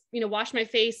who just, washed my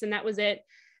face and that was it.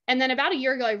 And then about a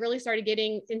year ago, I really started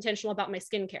getting intentional about my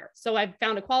skincare. So I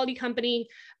found a quality company.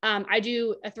 I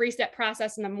do a 3-step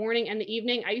process in the morning and the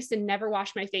evening. I used to never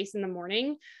wash my face in the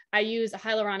morning. I use a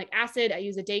hyaluronic acid. I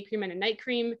use a day cream and a night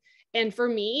cream. And for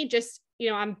me, just,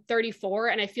 I'm 34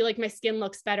 and I feel like my skin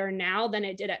looks better now than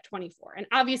it did at 24. And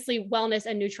obviously wellness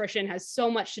and nutrition has so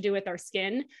much to do with our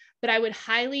skin, but I would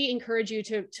highly encourage you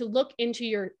to look into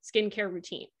your skincare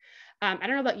routine. I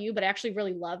don't know about you, but I actually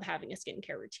really love having a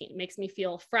skincare routine. It makes me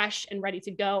feel fresh and ready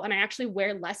to go. And I actually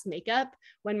wear less makeup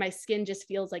when my skin just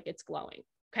feels like it's glowing.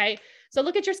 Okay. So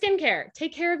look at your skincare,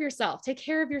 take care of yourself, take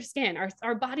care of your skin.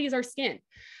 Our body is our skin.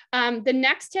 The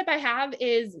next tip I have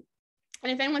is,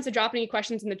 and if anyone wants to drop any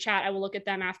questions in the chat, I will look at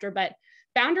them after, but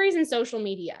boundaries in social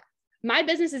media. My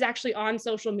business is actually on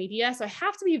social media, so I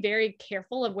have to be very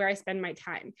careful of where I spend my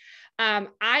time.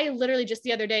 I literally just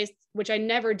the other day, which I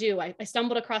never do, I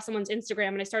stumbled across someone's Instagram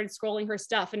and I started scrolling her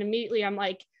stuff, and immediately I'm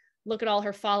like, look at all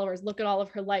her followers, look at all of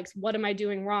her likes. What am I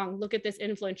doing wrong? Look at this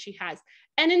influence she has.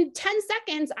 And in 10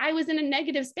 seconds, I was in a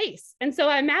negative space. And so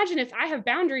I imagine if I have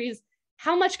boundaries,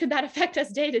 how much could that affect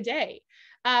us day to day?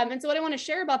 And so what I want to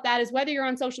share about that is whether you're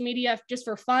on social media just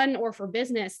for fun or for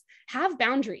business, have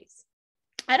boundaries.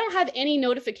 I don't have any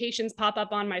notifications pop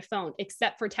up on my phone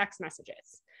except for text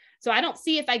messages. So I don't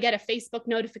see if I get a Facebook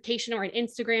notification or an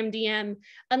Instagram DM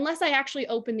unless I actually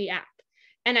open the app.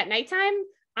 And at nighttime,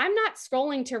 I'm not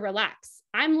scrolling to relax.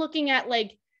 I'm looking at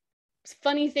like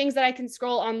funny things that I can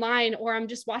scroll online, or I'm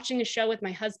just watching a show with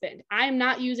my husband. I'm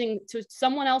not using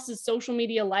someone else's social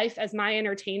media life as my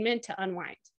entertainment to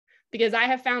unwind, because I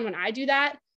have found when I do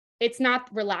that, it's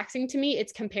not relaxing to me.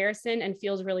 It's comparison and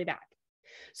feels really bad.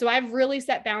 So I've really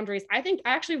set boundaries. I think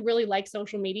I actually really like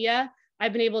social media.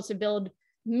 I've been able to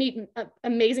meet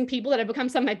amazing people that have become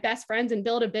some of my best friends and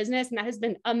build a business. And that has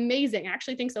been amazing. I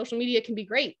actually think social media can be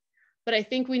great, but I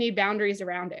think we need boundaries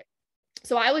around it.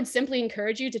 So I would simply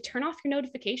encourage you to turn off your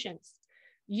notifications.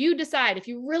 You decide if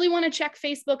you really want to check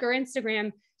Facebook or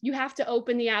Instagram, you have to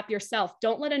open the app yourself.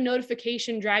 Don't let a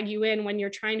notification drag you in when you're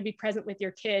trying to be present with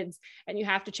your kids and you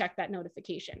have to check that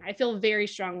notification. I feel very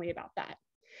strongly about that.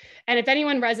 And if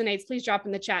anyone resonates, please drop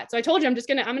in the chat. So I told you, I'm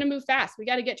going to move fast. We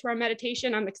got to get to our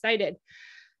meditation. I'm excited.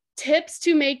 Tips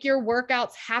to make your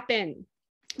workouts happen.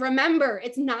 Remember,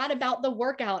 it's not about the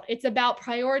workout. It's about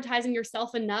prioritizing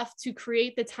yourself enough to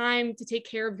create the time to take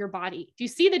care of your body. Do you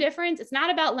see the difference? It's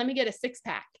not about, let me get a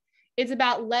 6-pack. It's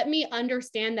about, let me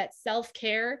understand that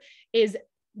self-care is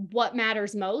what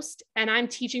matters most. And I'm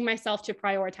teaching myself to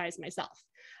prioritize myself.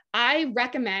 I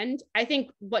recommend, I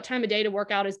think what time of day to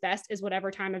work out is best is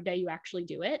whatever time of day you actually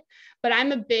do it. But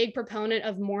I'm a big proponent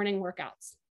of morning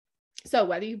workouts. So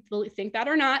whether you really think that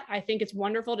or not, I think it's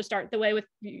wonderful to start the way with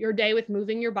your day with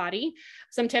moving your body.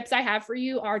 Some tips I have for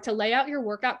you are to lay out your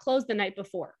workout clothes the night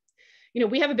before. You know,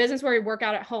 we have a business where we work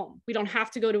out at home. We don't have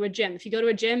to go to a gym. If you go to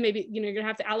a gym, maybe, you know, you're gonna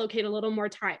have to allocate a little more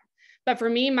time. But for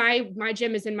me, my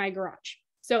gym is in my garage.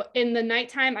 So in the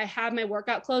nighttime, I have my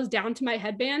workout clothes down to my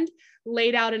headband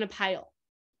laid out in a pile.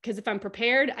 Because if I'm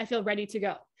prepared, I feel ready to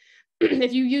go.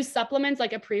 If you use supplements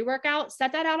like a pre-workout,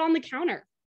 set that out on the counter.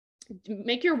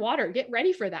 Make your water, get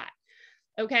ready for that.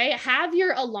 Okay. Have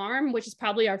your alarm, which is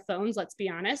probably our phones, let's be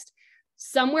honest,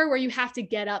 somewhere where you have to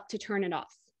get up to turn it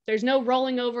off. There's no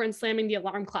rolling over and slamming the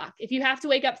alarm clock. If you have to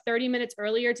wake up 30 minutes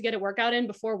earlier to get a workout in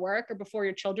before work or before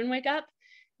your children wake up,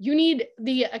 you need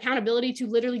the accountability to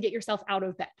literally get yourself out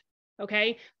of bed.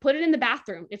 Okay. Put it in the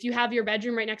bathroom. If you have your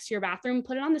bedroom right next to your bathroom,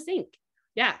 put it on the sink.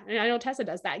 Yeah. And I know Tessa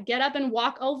does that. Get up and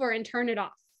walk over and turn it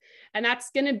off. And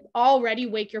that's going to already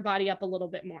wake your body up a little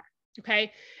bit more.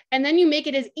 Okay. And then you make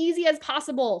it as easy as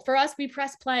possible. For us, we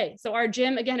press play. So our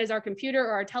gym, again, is our computer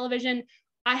or our television.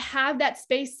 I have that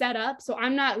space set up. So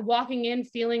I'm not walking in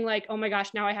feeling like, oh my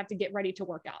gosh, now I have to get ready to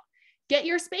work out. Get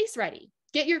your space ready.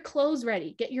 Get your clothes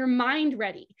ready. Get your mind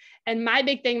ready. And my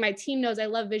big thing, my team knows I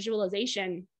love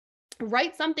visualization.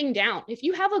 Write something down. If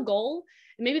you have a goal,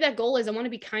 and maybe that goal is I want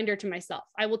to be kinder to myself.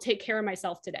 I will take care of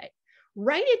myself today.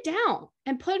 Write it down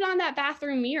and put it on that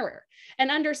bathroom mirror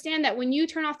and understand that when you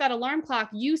turn off that alarm clock,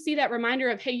 you see that reminder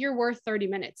of, hey, you're worth 30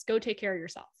 minutes. Go take care of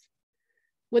yourself.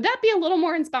 Would that be a little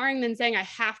more inspiring than saying I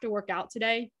have to work out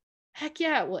today? Heck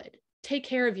yeah, it would. Take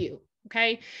care of you.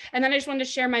 Okay. And then I just wanted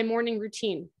to share my morning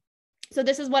routine. So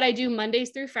this is what I do Mondays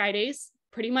through Fridays,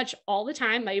 pretty much all the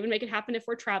time. I even make it happen if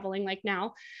we're traveling like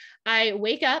now. I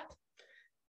wake up,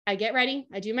 I get ready,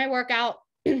 I do my workout.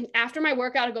 After my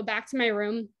workout, I go back to my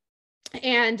room.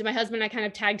 And my husband and I kind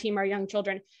of tag team our young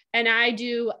children, and I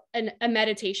do a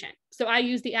meditation. So I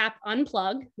use the app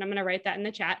Unplug, and I'm going to write that in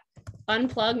the chat.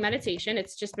 Unplug meditation.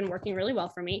 It's just been working really well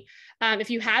for me. If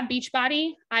you have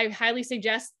Beachbody, I highly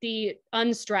suggest the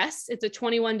Unstress. It's a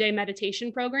 21-day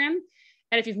meditation program.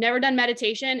 And if you've never done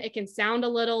meditation, it can sound a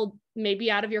little maybe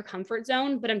out of your comfort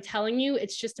zone, but I'm telling you,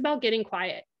 it's just about getting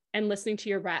quiet and listening to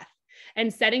your breath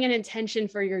and setting an intention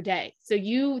for your day. So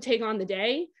you take on the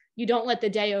day. You don't let the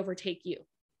day overtake you.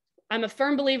 I'm a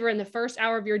firm believer in the first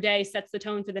hour of your day sets the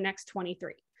tone for the next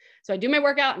 23. So I do my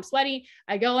workout, I'm sweaty.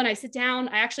 I go and I sit down.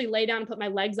 I actually lay down and put my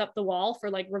legs up the wall for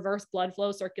like reverse blood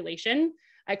flow circulation.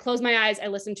 I close my eyes, I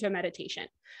listen to a meditation.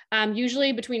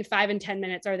 Usually between 5 and 10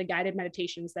 minutes are the guided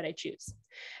meditations that I choose.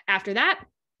 After that,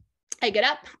 I get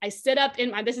up, I sit up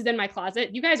this is in my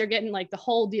closet. You guys are getting like the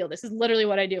whole deal. This is literally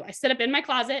what I do. I sit up in my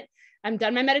closet. I'm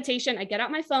done my meditation. I get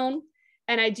out my phone.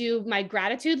 And I do my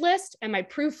gratitude list and my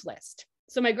proof list.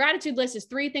 So my gratitude list is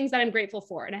 3 things that I'm grateful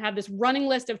for. And I have this running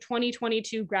list of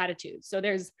 2022 gratitudes. So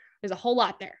there's a whole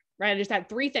lot there, right? I just had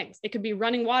 3 things. It could be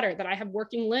running water, that I have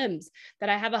working limbs, that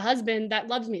I have a husband that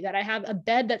loves me, that I have a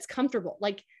bed that's comfortable,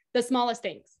 like the smallest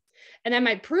things. And then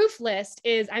my proof list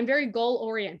is I'm very goal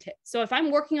oriented. So if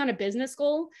I'm working on a business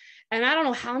goal and I don't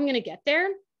know how I'm going to get there,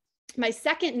 my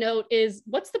second note is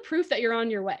what's the proof that you're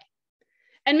on your way?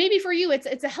 And maybe for you,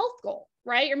 it's a health goal,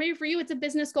 right? Or maybe for you, it's a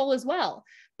business goal as well.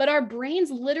 But our brains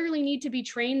literally need to be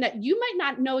trained that you might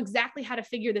not know exactly how to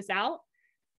figure this out,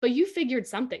 but you figured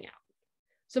something out.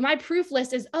 So my proof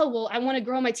list is, oh, well, I want to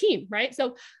grow my team, right?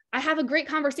 So I have a great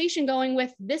conversation going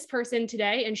with this person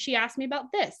today, and she asked me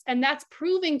about this. And that's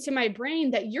proving to my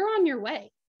brain that you're on your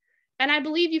way. And I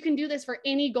believe you can do this for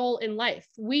any goal in life.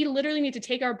 We literally need to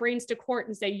take our brains to court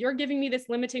and say, you're giving me this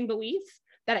limiting belief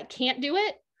that I can't do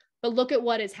it. But look at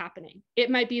what is happening.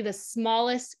 It might be the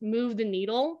smallest move the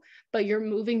needle, but you're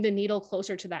moving the needle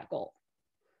closer to that goal.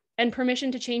 And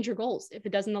permission to change your goals if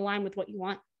it doesn't align with what you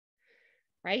want,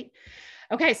 right?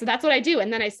 Okay, so that's what I do.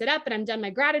 And then I sit up and I'm done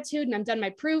my gratitude and I'm done my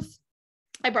proof.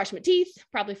 I brush my teeth,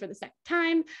 probably for the second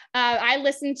time. I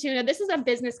listen to, now this is a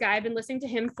business guy. I've been listening to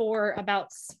him for about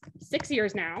 6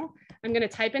 years now. I'm going to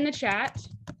type in the chat.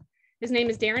 His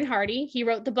name is Darren Hardy. He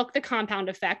wrote the book, The Compound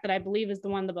Effect, that I believe is the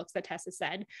one of the books that Tessa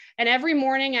said. And every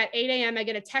morning at 8 a.m., I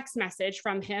get a text message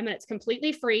from him, and it's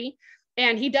completely free.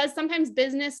 And he does sometimes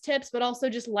business tips, but also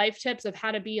just life tips of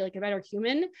how to be like a better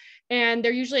human. And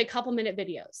they're usually a couple-minute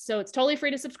videos. So it's totally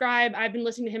free to subscribe. I've been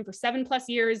listening to him for 7+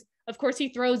 years. Of course, he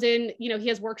throws in, he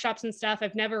has workshops and stuff.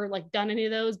 I've never done any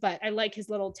of those, but I like his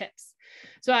little tips.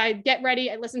 So I get ready.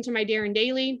 I listen to my Darren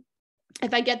Daily.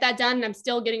 If I get that done and I'm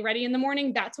still getting ready in the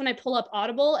morning, that's when I pull up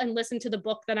Audible and listen to the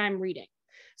book that I'm reading.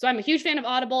 So I'm a huge fan of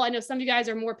Audible. I know some of you guys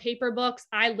are more paper books.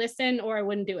 I listen or I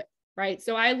wouldn't do it. right?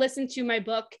 So I listen to my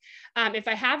book if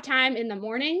I have time in the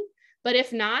morning, but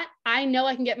if not, I know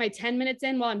I can get my 10 minutes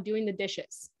in while I'm doing the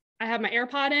dishes. I have my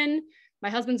AirPod in, my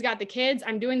husband's got the kids,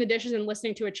 I'm doing the dishes and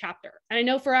listening to a chapter. And I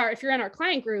know if you're in our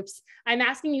client groups, I'm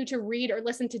asking you to read or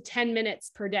listen to 10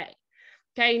 minutes per day.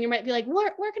 Okay. And you might be like,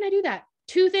 where can I do that?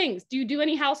 2 things. Do you do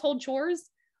any household chores?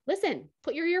 Listen,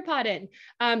 put your ear pod in.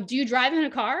 Do you drive in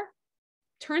a car?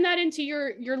 Turn that into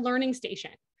your learning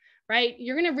station, right?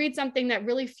 You're going to read something that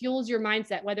really fuels your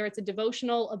mindset, whether it's a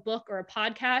devotional, a book, or a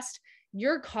podcast.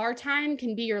 Your car time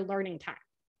can be your learning time.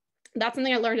 That's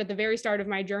something I learned at the very start of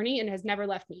my journey and has never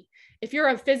left me. If you're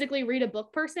a physically read a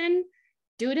book person,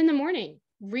 do it in the morning.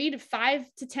 Read 5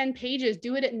 to 10 pages.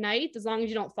 Do it at night, as long as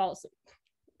you don't fall asleep.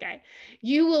 Okay.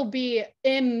 You will be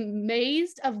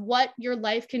amazed of what your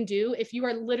life can do if you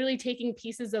are literally taking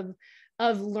pieces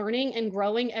of learning and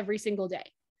growing every single day.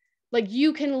 Like,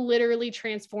 you can literally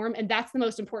transform. And that's the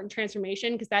most important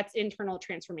transformation, because that's internal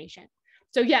transformation.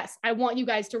 So yes, I want you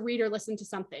guys to read or listen to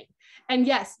something. And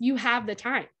yes, you have the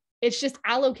time. It's just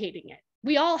allocating it.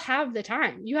 We all have the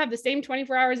time. You have the same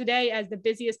 24 hours a day as the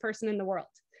busiest person in the world.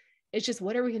 It's just,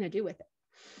 what are we going to do with it?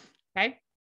 Okay.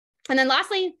 And then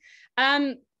lastly,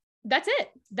 that's it.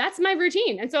 That's my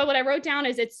routine. And so what I wrote down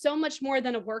is, it's so much more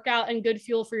than a workout and good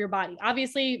fuel for your body.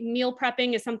 Obviously, meal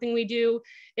prepping is something we do.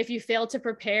 If you fail to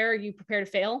prepare, you prepare to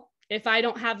fail. If I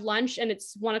don't have lunch and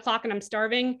it's 1 o'clock and I'm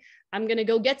starving, I'm going to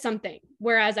go get something.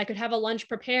 Whereas I could have a lunch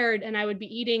prepared and I would be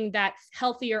eating that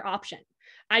healthier option.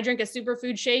 I drink a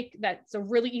superfood shake. That's a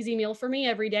really easy meal for me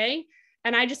every day.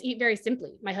 And I just eat very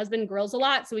simply. My husband grills a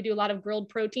lot. So we do a lot of grilled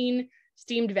protein,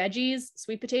 steamed veggies,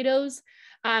 sweet potatoes.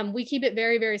 We keep it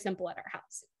very, very simple at our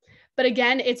house. But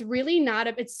again, it's really not,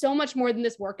 it's so much more than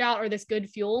this workout or this good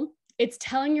fuel. It's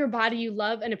telling your body you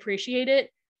love and appreciate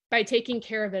it by taking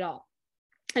care of it all.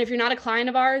 And if you're not a client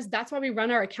of ours, that's why we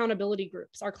run our accountability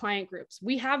groups, our client groups.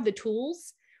 We have the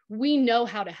tools. We know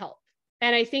how to help.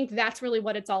 And I think that's really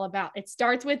what it's all about. It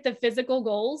starts with the physical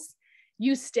goals.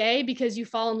 You stay because you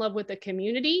fall in love with the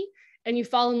community, and you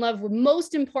fall in love with,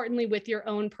 most importantly, with your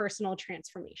own personal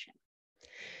transformation.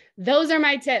 Those are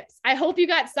my tips. I hope you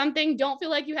got something. Don't feel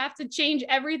like you have to change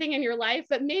everything in your life,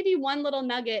 but maybe one little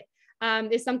nugget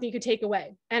is something you could take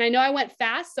away. And I know I went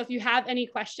fast, so if you have any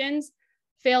questions,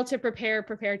 fail to prepare,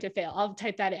 prepare to fail. I'll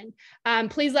type that in.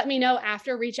 Please let me know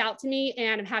after, reach out to me,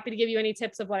 and I'm happy to give you any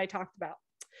tips of what I talked about.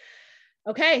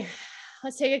 Okay,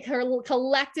 let's take a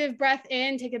collective breath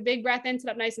in. Take a big breath in, sit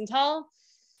up nice and tall,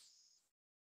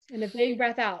 and a big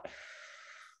breath out.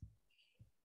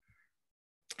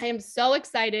 I am so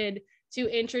excited to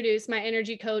introduce my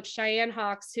energy coach, Cheyenne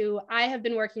Hawks, who I have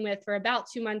been working with for about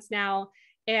 2 months now,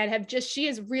 and she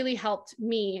has really helped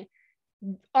me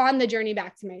on the journey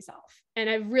back to myself. And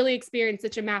I've really experienced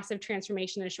such a massive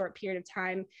transformation in a short period of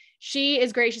time. She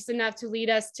is gracious enough to lead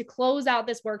us to close out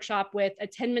this workshop with a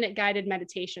 10-minute guided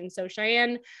meditation. So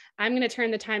Cheyenne, I'm going to turn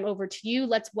the time over to you.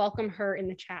 Let's welcome her in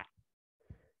the chat.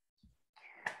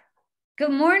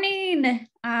 Good morning.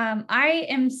 I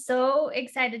am so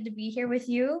excited to be here with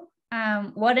you.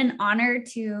 What an honor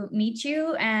to meet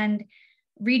you and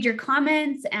read your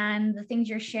comments and the things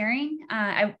you're sharing.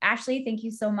 Ashley, thank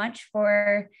you so much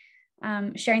for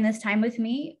sharing this time with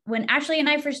me. When Ashley and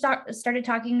I first started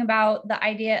talking about the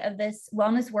idea of this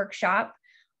wellness workshop,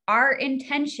 our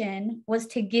intention was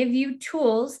to give you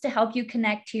tools to help you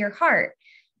connect to your heart.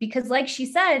 Because like she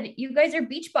said, you guys are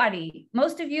Beachbody.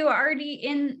 Most of you are already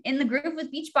in the group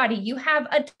with Beachbody. You have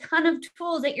a ton of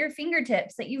tools at your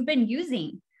fingertips that you've been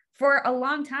using for a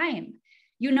long time.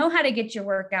 You know how to get your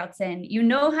workouts in. You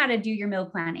know how to do your meal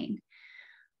planning.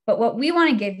 But what we want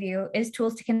to give you is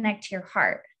tools to connect to your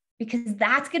heart, because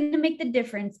that's going to make the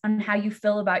difference on how you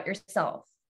feel about yourself.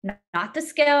 Not the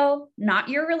scale, not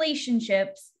your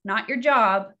relationships, not your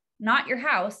job, not your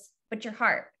house, but your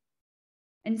heart.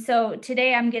 And so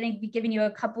today I'm going to be giving you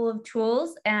a couple of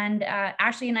tools, and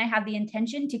Ashley and I have the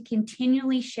intention to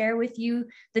continually share with you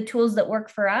the tools that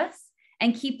work for us,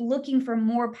 and keep looking for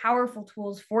more powerful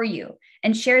tools for you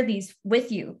and share these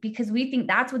with you, because we think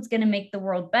that's what's going to make the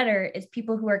world better, is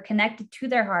people who are connected to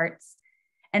their hearts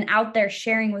and out there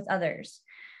sharing with others.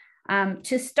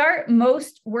 To start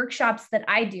most workshops that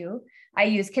I do, I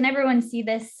use, can everyone see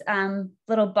this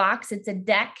little box? It's a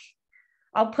deck.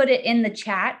 I'll put it in the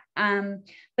chat,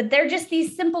 but they're just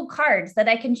these simple cards that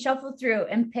I can shuffle through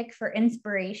and pick for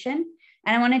inspiration.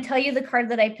 And I want to tell you the card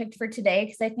that I picked for today,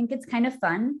 because I think it's kind of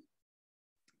fun.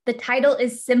 The title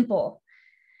is Simple.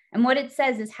 And what it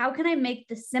says is, how can I make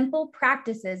the simple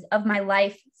practices of my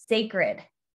life sacred?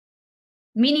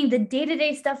 Meaning the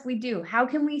day-to-day stuff we do, how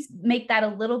can we make that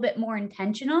a little bit more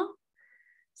intentional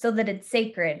so that it's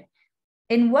sacred?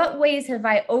 In what ways have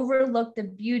I overlooked the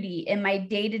beauty in my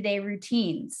day-to-day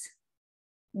routines?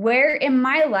 Where in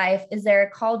my life is there a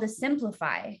call to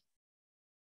simplify?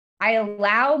 I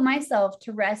allow myself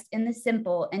to rest in the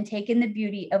simple and take in the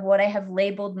beauty of what I have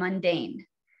labeled mundane.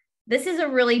 This is a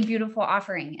really beautiful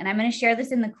offering, and I'm going to share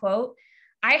this in the quote.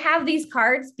 I have these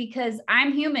cards because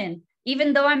I'm human.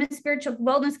 Even though I'm a spiritual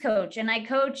wellness coach and I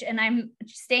coach and I'm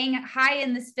staying high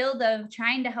in this field of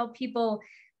trying to help people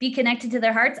be connected to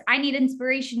their hearts, I need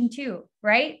inspiration too,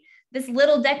 right? This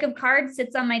little deck of cards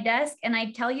sits on my desk, and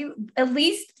I tell you, at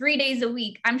least 3 days a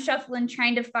week, I'm shuffling,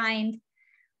 trying to find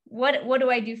what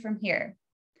do I do from here?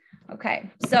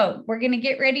 Okay, so we're going to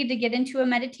get ready to get into a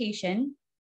meditation.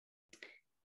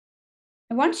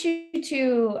 I want you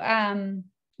to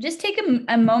just take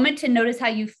a moment to notice how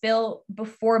you feel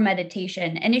before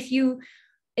meditation. And if you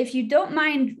don't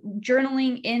mind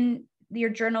journaling in your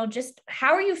journal, just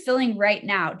how are you feeling right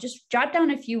now? Just jot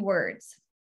down a few words.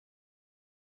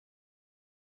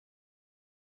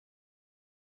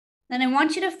 Then I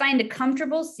want you to find a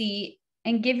comfortable seat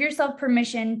and give yourself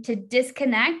permission to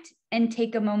disconnect and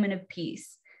take a moment of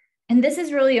peace. And this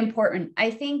is really important.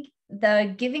 I think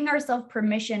the giving ourselves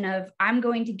permission of I'm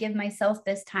going to give myself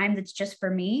this time that's just for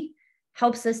me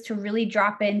helps us to really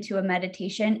drop into a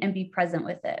meditation and be present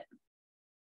with it.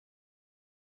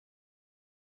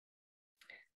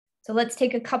 So let's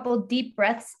take a couple deep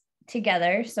breaths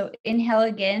together. So inhale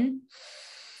again.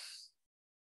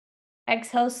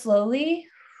 Exhale slowly.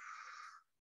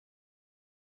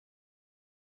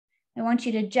 I want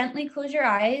you to gently close your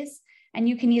eyes, and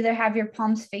you can either have your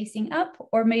palms facing up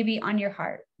or maybe on your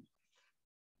heart.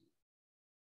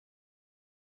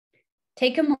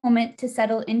 Take a moment to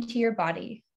settle into your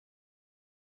body.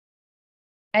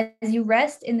 As you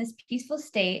rest in this peaceful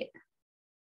state,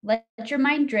 let your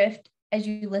mind drift as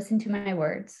you listen to my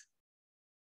words.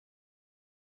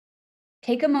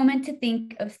 Take a moment to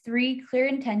think of 3 clear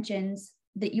intentions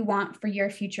that you want for your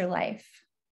future life.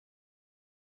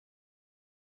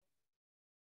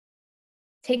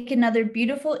 Take another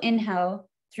beautiful inhale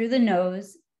through the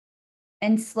nose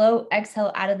and slow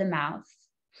exhale out of the mouth.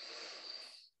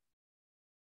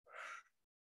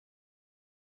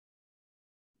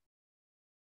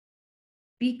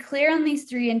 Be clear on these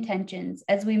 3 intentions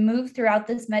as we move throughout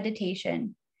this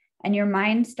meditation and your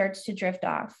mind starts to drift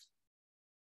off.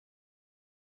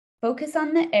 Focus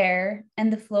on the air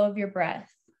and the flow of your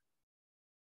breath.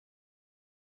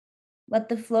 Let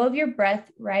the flow of your breath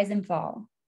rise and fall,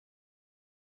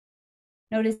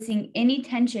 noticing any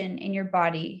tension in your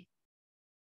body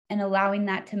and allowing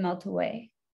that to melt away.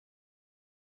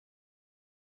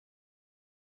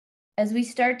 As we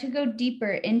start to go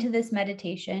deeper into this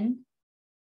meditation,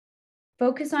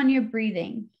 focus on your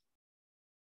breathing.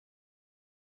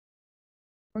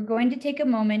 We're going to take a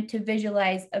moment to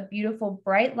visualize a beautiful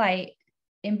bright light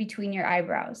in between your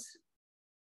eyebrows.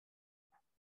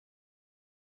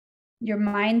 Your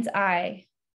mind's eye.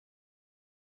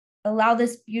 Allow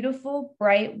this beautiful,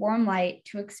 bright, warm light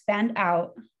to expand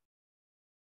out,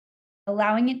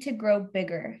 allowing it to grow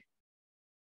bigger.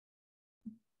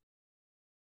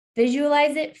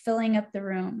 Visualize it filling up the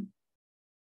room.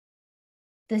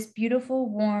 This beautiful,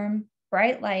 warm,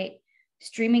 bright light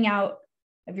streaming out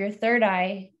of your third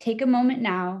eye. Take a moment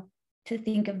now to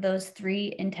think of those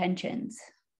 3 intentions.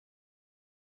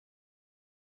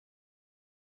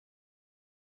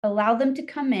 Allow them to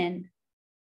come in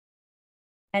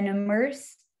and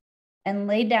immerse and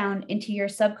lay down into your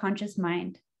subconscious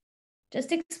mind.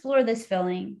 Just explore this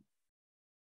feeling.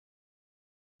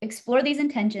 Explore these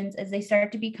intentions as they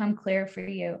start to become clear for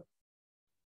you.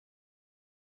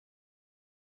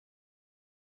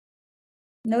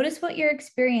 Notice what you're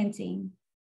experiencing.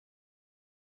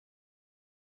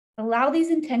 Allow these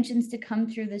intentions to come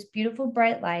through this beautiful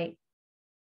bright light.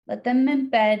 Let them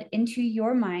embed into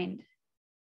your mind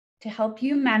to help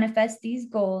you manifest these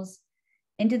goals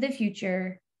into the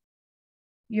future.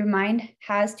 Your mind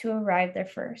has to arrive there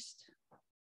first.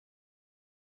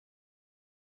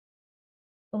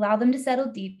 Allow them to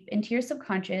settle deep into your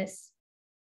subconscious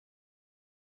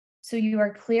so you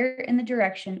are clear in the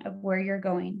direction of where you're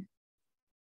going.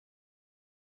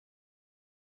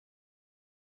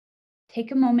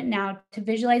 Take a moment now to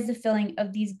visualize the feeling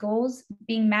of these goals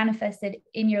being manifested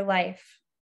in your life.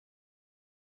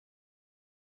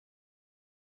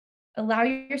 Allow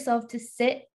yourself to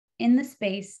sit in the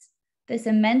space, this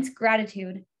immense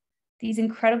gratitude. These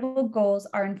incredible goals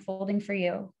are unfolding for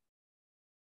you.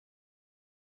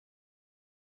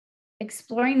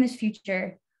 Exploring this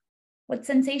future, what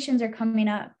sensations are coming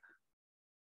up?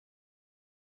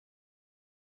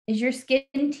 Is your skin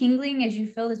tingling as you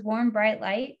feel this warm, bright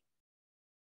light?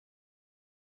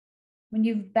 When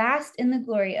you've basked in the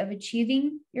glory of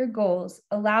achieving your goals,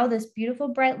 allow this beautiful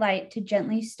bright light to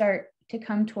gently start to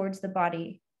come towards the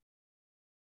body.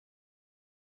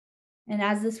 And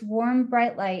as this warm,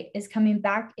 bright light is coming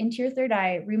back into your third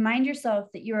eye, remind yourself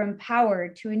that you are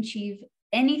empowered to achieve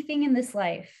anything in this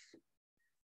life.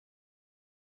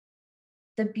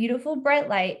 The beautiful bright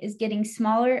light is getting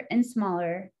smaller and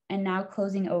smaller and now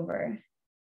closing over.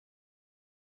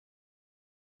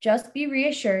 Just be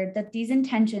reassured that these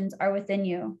intentions are within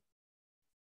you.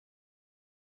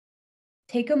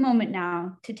 Take a moment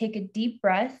now to take a deep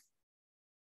breath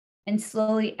and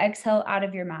slowly exhale out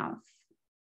of your mouth.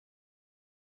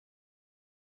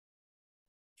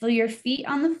 Feel your feet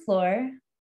on the floor,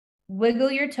 wiggle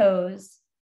your toes.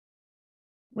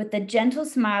 With a gentle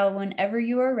smile whenever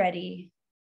you are ready,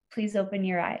 please open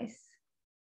your eyes.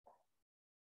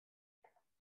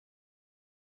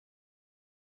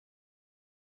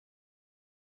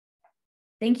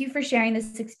 Thank you for sharing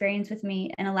this experience with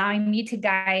me and allowing me to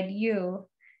guide you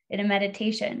in a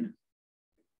meditation.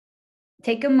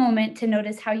 Take a moment to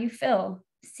notice how you feel.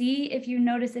 See if you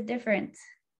notice a difference.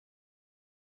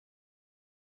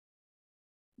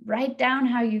 Write down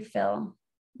how you feel.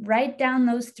 Write down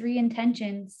those 3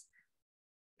 intentions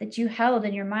that you held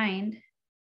in your mind.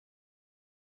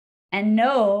 And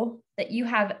know that you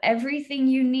have everything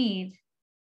you need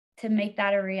to make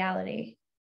that a reality.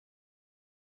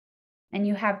 And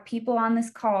you have people on this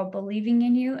call believing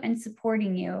in you and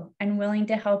supporting you and willing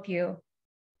to help you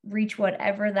reach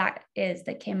whatever that is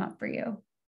that came up for you.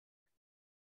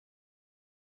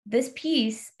 This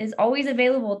peace is always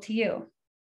available to you.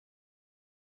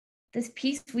 This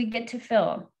peace we get to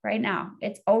feel right now,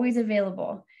 it's always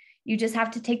available. You just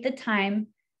have to take the time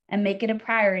and make it a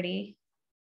priority.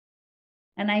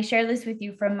 And I share this with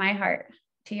you from my heart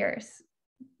to yours.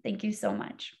 Thank you so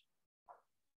much.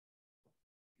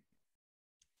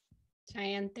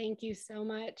 Cheyenne, thank you so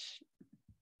much.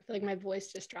 I feel like my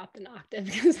voice just dropped an octave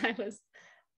because I was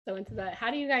so into that.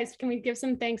 How do you guys, can we give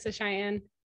some thanks to Cheyenne?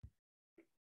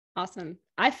 Awesome.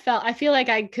 I feel like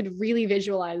I could really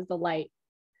visualize the light.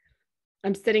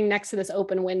 I'm sitting next to this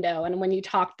open window, and when you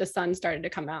talked, the sun started to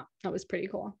come out. That was pretty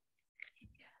cool.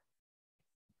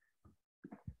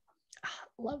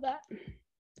 Love that.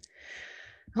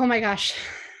 Oh my gosh.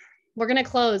 We're going to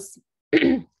close.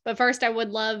 But first, I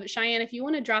would love, Cheyenne, if you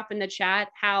want to drop in the chat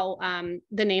how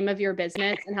the name of your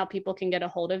business and how people can get a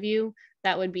hold of you,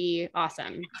 that would be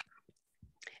awesome.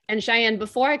 And Cheyenne,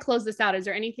 before I close this out, is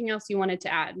there anything else you wanted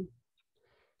to add?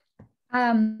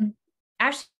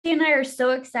 Ashley and I are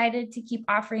so excited to keep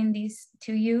offering these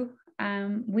to you.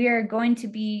 We are going to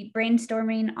be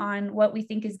brainstorming on what we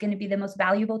think is going to be the most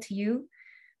valuable to you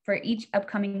for each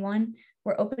upcoming one.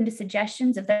 We're open to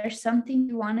suggestions. If there's something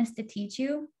you want us to teach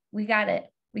you, we got it.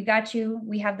 We got you.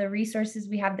 We have the resources.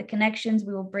 We have the connections.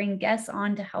 We will bring guests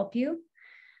on to help you.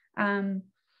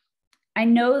 I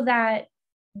know that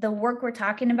the work we're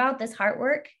talking about, this heart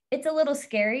work, it's a little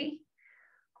scary,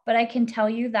 but I can tell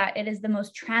you that it is the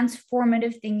most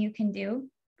transformative thing you can do.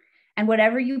 And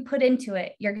whatever you put into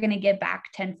it, you're going to get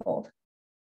back tenfold.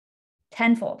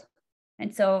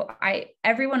 And so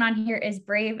everyone on here is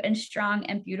brave and strong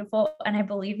and beautiful, and I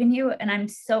believe in you. And I'm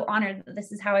so honored that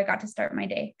this is how I got to start my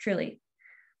day. Truly.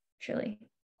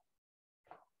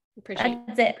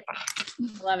 That's it.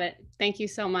 Love it. Thank you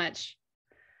so much.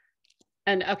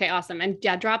 And okay, awesome. And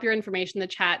yeah, drop your information in the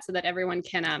chat so that everyone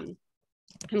can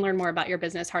learn more about your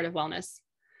business, Heart of Wellness.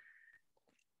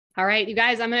 All right, you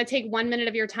guys, I'm going to take 1 minute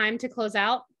of your time to close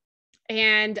out.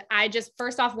 And I just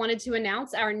first off wanted to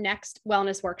announce our next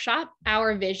wellness workshop.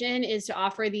 Our vision is to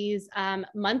offer these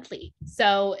monthly.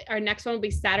 So our next one will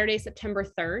be Saturday, September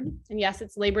 3rd. And yes,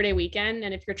 it's Labor Day weekend.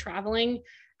 And if you're traveling,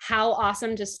 how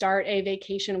awesome to start a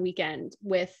vacation weekend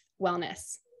with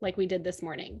wellness like we did this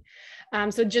morning.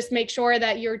 So just make sure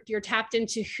that you're tapped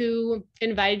into who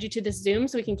invited you to this Zoom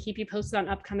so we can keep you posted on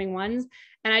upcoming ones.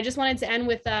 And I just wanted to end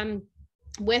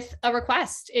with a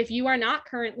request. If you are not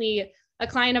currently a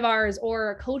client of ours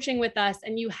or coaching with us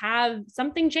and you have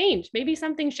something changed, maybe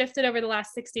something shifted over the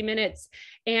last 60 minutes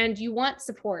and you want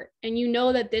support and you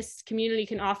know that this community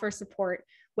can offer support,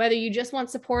 whether you just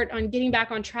want support on getting back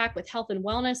on track with health and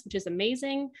wellness, which is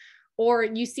amazing, or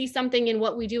you see something in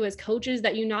what we do as coaches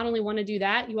that you not only want to do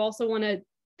that, you also want to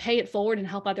pay it forward and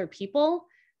help other people,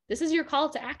 this is your call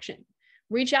to action.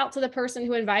 Reach out to the person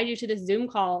who invited you to this Zoom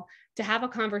call to have a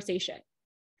conversation.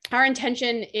 Our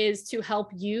intention is to help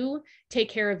you take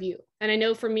care of you. And I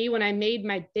know for me, when I made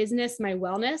my business my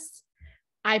wellness,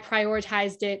 I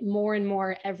prioritized it more and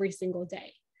more every single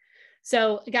day.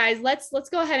 So guys, let's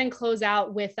go ahead and close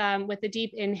out with a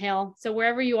deep inhale. So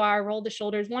wherever you are, roll the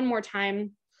shoulders one more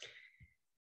time.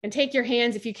 And take your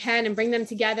hands if you can and bring them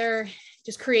together.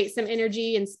 Just create some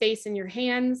energy and space in your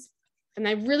hands. And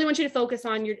I really want you to focus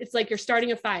on it's like you're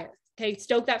starting a fire. Okay,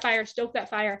 stoke that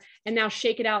fire, and now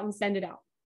shake it out and send it out.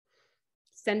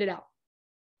 Send it out.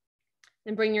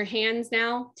 And bring your hands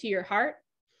now to your heart.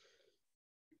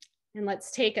 And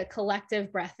let's take a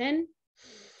collective breath in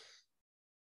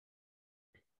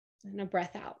and a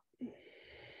breath out.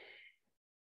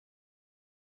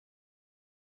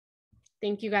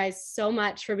 Thank you guys so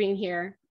much for being here.